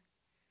culture,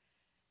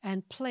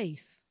 and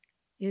place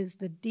is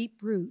the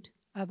deep root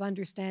of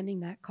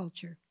understanding that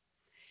culture.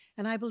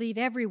 And I believe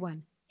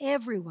everyone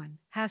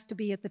has to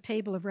be at the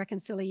table of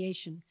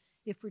reconciliation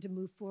if we're to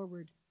move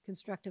forward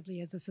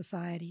constructively as a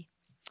society.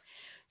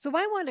 So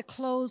I want to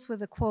close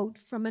with a quote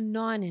from a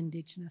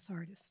non-Indigenous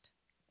artist,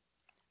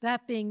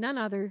 that being none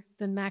other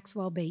than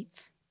Maxwell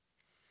Bates.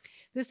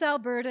 This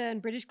Alberta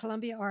and British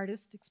Columbia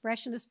artist,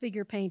 expressionist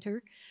figure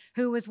painter,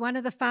 who was one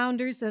of the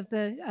founders of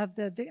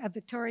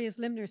Victoria's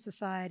Limner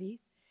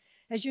Society.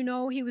 As you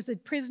know, he was a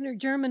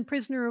German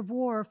prisoner of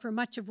war for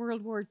much of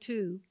World War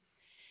II.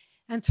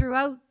 And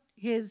throughout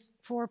his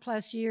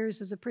 4+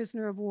 years as a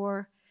prisoner of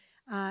war,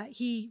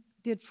 he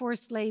did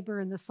forced labor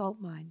in the salt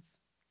mines.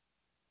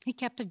 He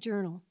kept a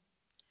journal.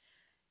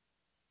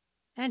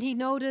 And he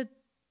noted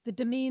the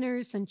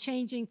demeanors and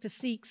changing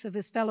physiques of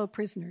his fellow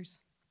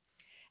prisoners.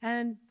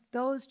 And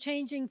those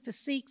changing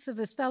physiques of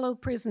his fellow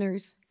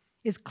prisoners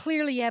is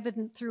clearly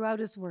evident throughout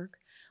his work,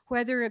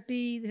 whether it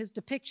be his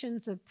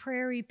depictions of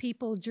prairie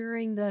people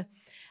during the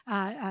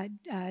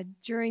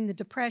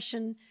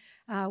Depression,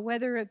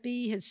 whether it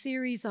be his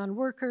series on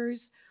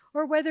workers,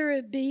 or whether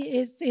it be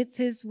it's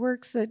his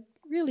works that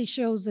really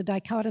shows the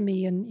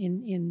dichotomy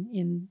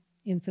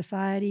in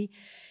society.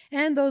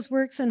 And those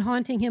works in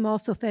Haunting Him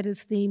also fed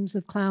his themes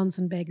of clowns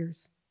and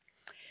beggars.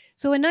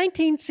 So in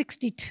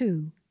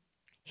 1962,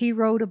 he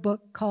wrote a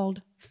book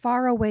called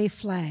Faraway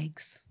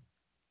Flags.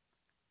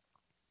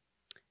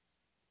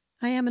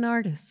 I am an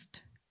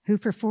artist who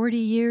for 40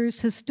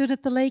 years has stood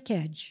at the lake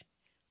edge,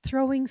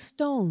 throwing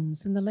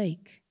stones in the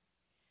lake.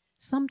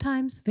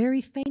 Sometimes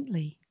very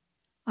faintly,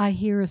 I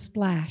hear a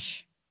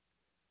splash.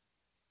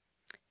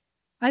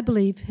 I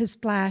believe his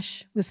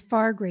splash was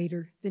far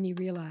greater than he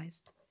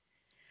realized.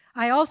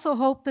 I also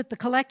hope that the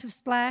collective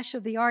splash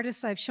of the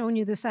artists I've shown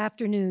you this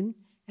afternoon,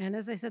 and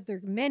as I said, there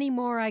are many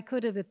more I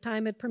could have if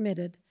time had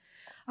permitted,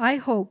 I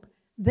hope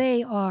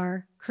they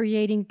are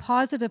creating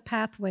positive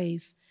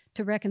pathways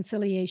to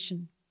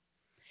reconciliation.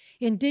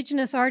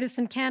 Indigenous artists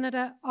in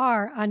Canada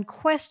are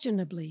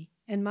unquestionably,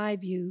 in my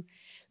view,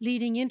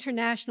 leading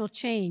international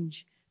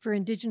change for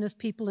Indigenous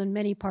people in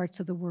many parts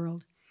of the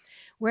world.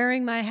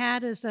 Wearing my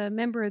hat as a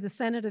member of the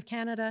Senate of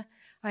Canada,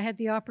 I had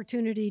the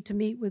opportunity to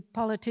meet with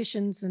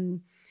politicians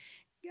and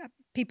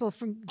people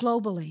from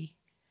globally,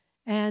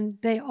 and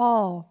they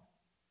all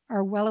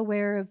are well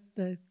aware of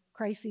the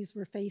crises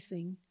we're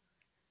facing,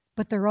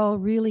 but they're all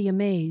really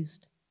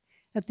amazed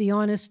at the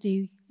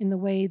honesty in the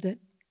way that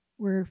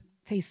we're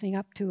facing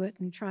up to it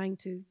and trying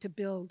to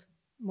build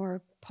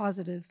more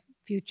positive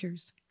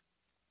futures.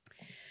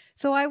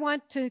 So I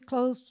want to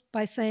close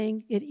by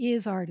saying it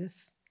is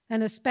artists,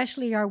 and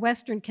especially our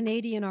Western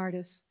Canadian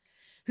artists,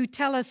 who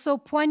tell us so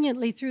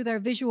poignantly through their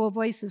visual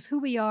voices who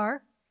we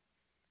are,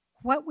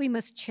 what we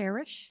must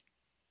cherish,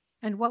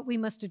 and what we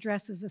must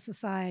address as a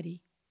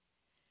society.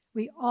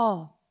 We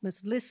all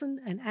must listen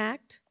and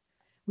act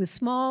with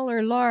small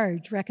or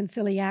large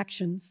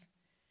reconciliations,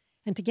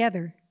 and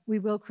together we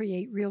will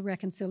create real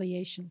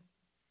reconciliation.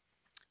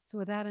 So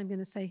with that, I'm going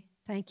to say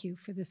thank you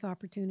for this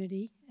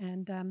opportunity,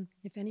 and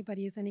if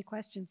anybody has any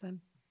questions,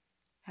 I'm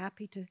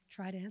happy to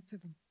try to answer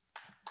them.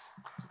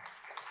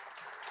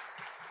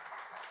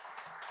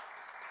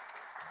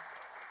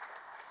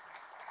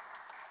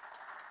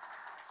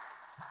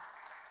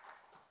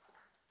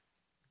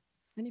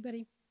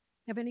 Anybody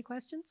have any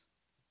questions?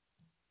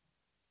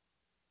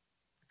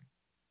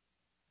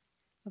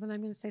 Well, then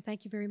I'm going to say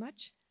thank you very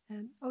much.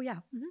 And oh yeah.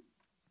 Mm-hmm.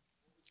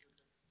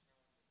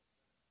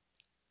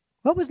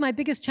 What was my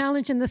biggest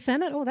challenge in the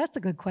Senate? Oh, that's a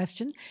good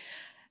question.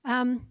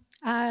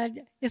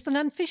 It's an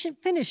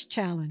unfinished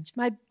challenge.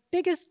 My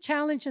biggest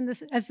challenge in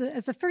this, as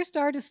a first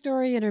art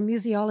historian or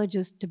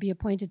museologist to be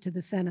appointed to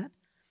the Senate,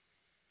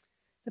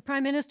 the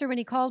Prime Minister, when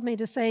he called me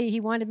to say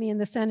he wanted me in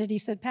the Senate, he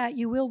said, Pat,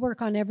 you will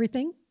work on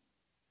everything.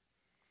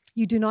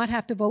 You do not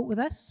have to vote with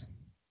us,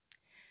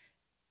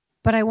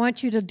 but I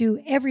want you to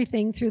do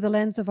everything through the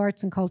lens of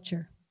arts and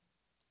culture.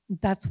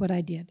 That's what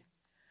I did.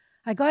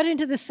 I got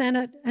into the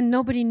Senate and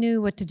nobody knew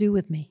what to do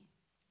with me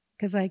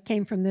because I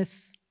came from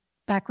this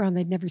background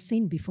they'd never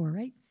seen before,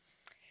 right?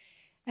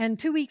 And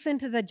 2 weeks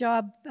into the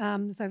job,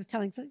 as I was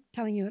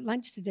telling you at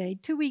lunch today,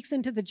 2 weeks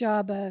into the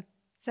job, a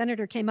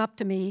senator came up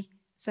to me,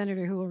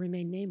 senator who will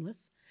remain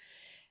nameless,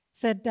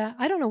 said,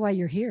 I don't know why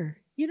you're here.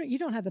 You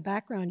don't have the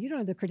background. You don't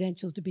have the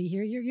credentials to be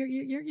here.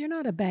 You're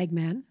not a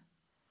bagman.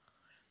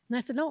 And I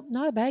said, no,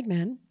 not a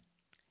bagman.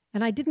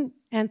 And I didn't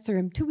answer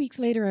him. 2 weeks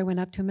later, I went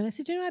up to him and I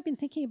said, I've been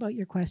thinking about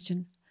your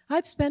question.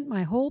 I've spent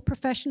my whole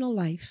professional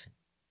life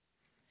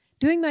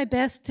doing my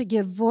best to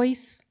give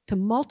voice to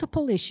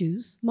multiple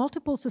issues,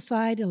 multiple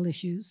societal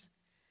issues,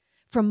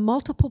 from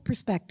multiple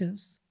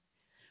perspectives,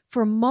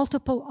 for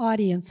multiple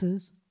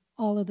audiences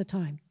all of the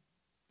time.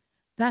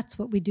 That's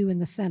what we do in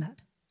the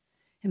Senate.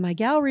 In my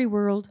gallery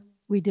world,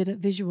 we did it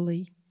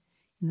visually.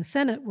 In the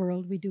Senate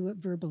world, we do it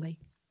verbally.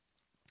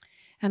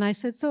 And I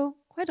said, so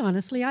quite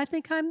honestly, I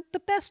think I'm the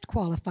best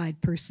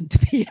qualified person to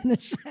be in the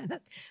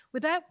Senate.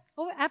 With that,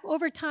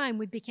 over time,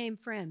 we became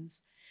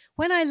friends.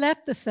 When I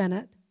left the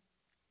Senate,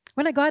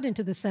 when I got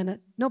into the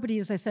Senate, nobody,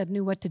 as I said,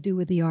 knew what to do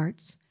with the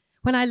arts.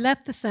 When I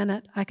left the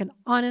Senate, I can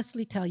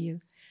honestly tell you,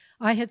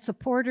 I had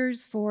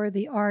supporters for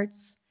the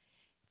arts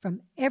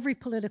from every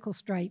political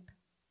stripe,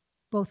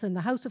 both in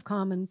the House of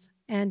Commons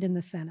and in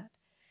the Senate.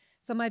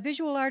 So my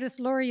Visual Artist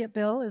Laureate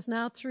Bill is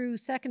now through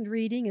second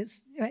reading.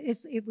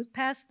 It was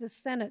passed the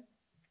Senate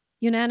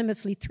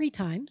unanimously 3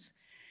 times.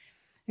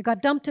 It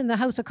got dumped in the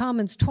House of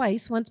Commons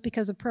twice, once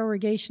because of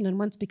prorogation and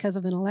once because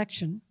of an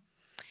election.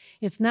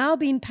 It's now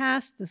been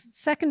passed the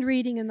second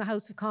reading in the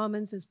House of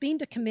Commons. It's been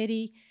to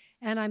committee,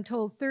 and I'm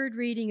told third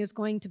reading is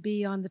going to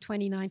be on the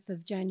 29th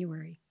of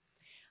January.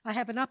 I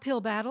have an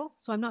uphill battle,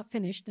 so I'm not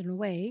finished in a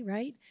way,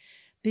 right?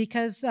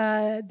 because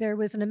there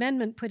was an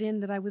amendment put in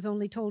that I was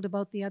only told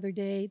about the other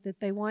day that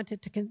they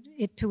wanted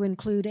it to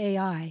include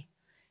AI.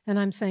 And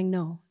I'm saying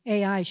no,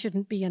 AI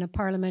shouldn't be in a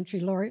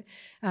parliamentary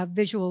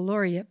visual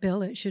laureate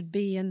bill. It should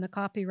be in the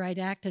Copyright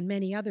Act and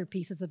many other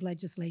pieces of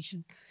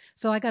legislation.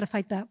 So I got to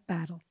fight that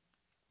battle.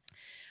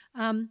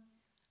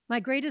 My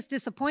greatest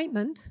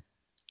disappointment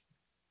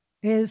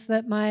is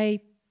that my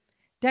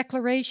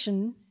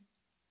declaration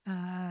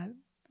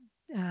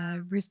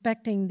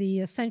respecting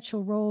the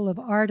essential role of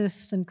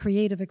artists and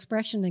creative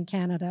expression in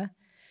Canada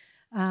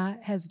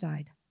has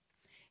died.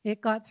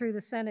 It got through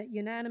the Senate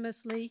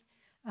unanimously.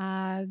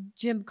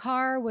 Jim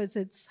Carr was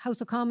its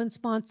House of Commons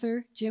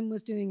sponsor. Jim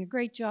was doing a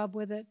great job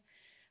with it.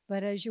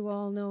 But as you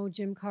all know,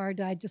 Jim Carr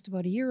died just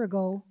about a year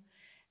ago.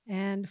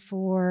 And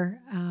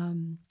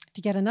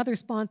to get another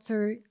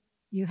sponsor,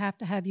 you have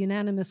to have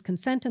unanimous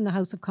consent in the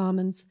House of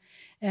Commons.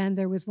 And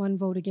there was one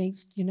vote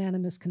against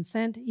unanimous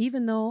consent,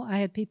 even though I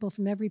had people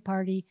from every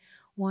party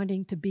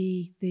wanting to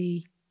be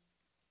the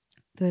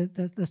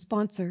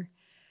sponsor.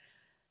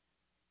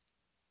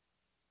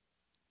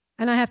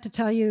 And I have to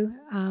tell you,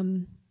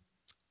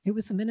 it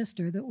was the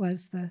minister that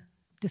was the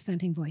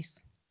dissenting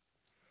voice.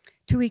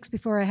 2 weeks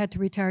before I had to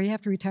retire, you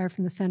have to retire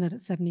from the Senate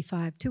at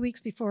 75. 2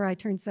 weeks before I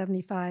turned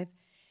 75,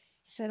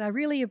 he said, I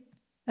really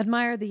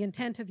admire the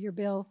intent of your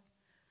bill,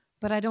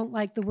 but I don't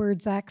like the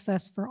words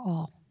access for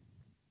all.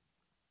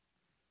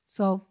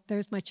 So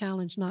there's my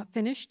challenge not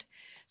finished.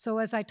 So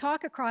as I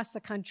talk across the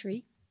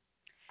country,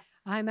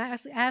 I'm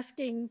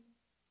asking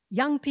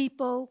young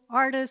people,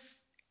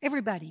 artists,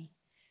 everybody,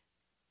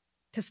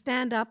 to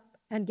stand up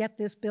and get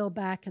this bill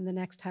back in the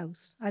next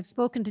House. I've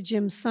spoken to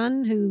Jim's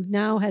son, who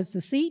now has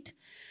the seat.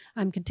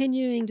 I'm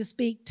continuing to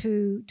speak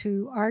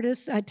to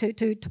artists,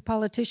 to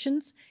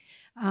politicians,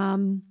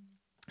 and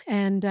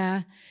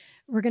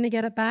we're going to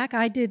get it back.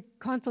 I did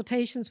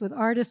consultations with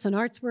artists and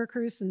arts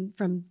workers, and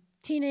from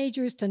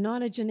teenagers to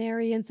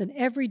nonagenarians in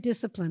every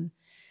discipline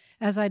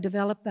as I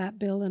developed that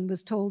bill, and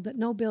was told that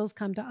no bills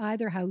come to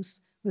either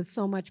House with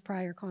so much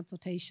prior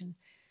consultation.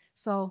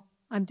 So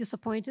I'm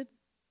disappointed,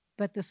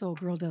 but this old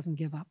girl doesn't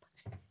give up.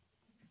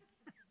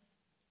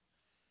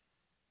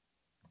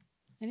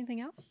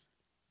 Anything else?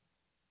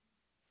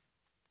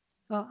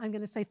 Well, I'm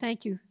going to say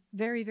thank you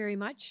very, very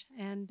much,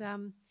 and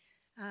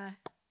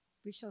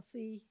we shall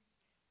see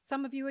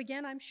some of you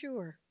again, I'm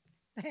sure.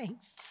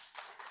 Thanks.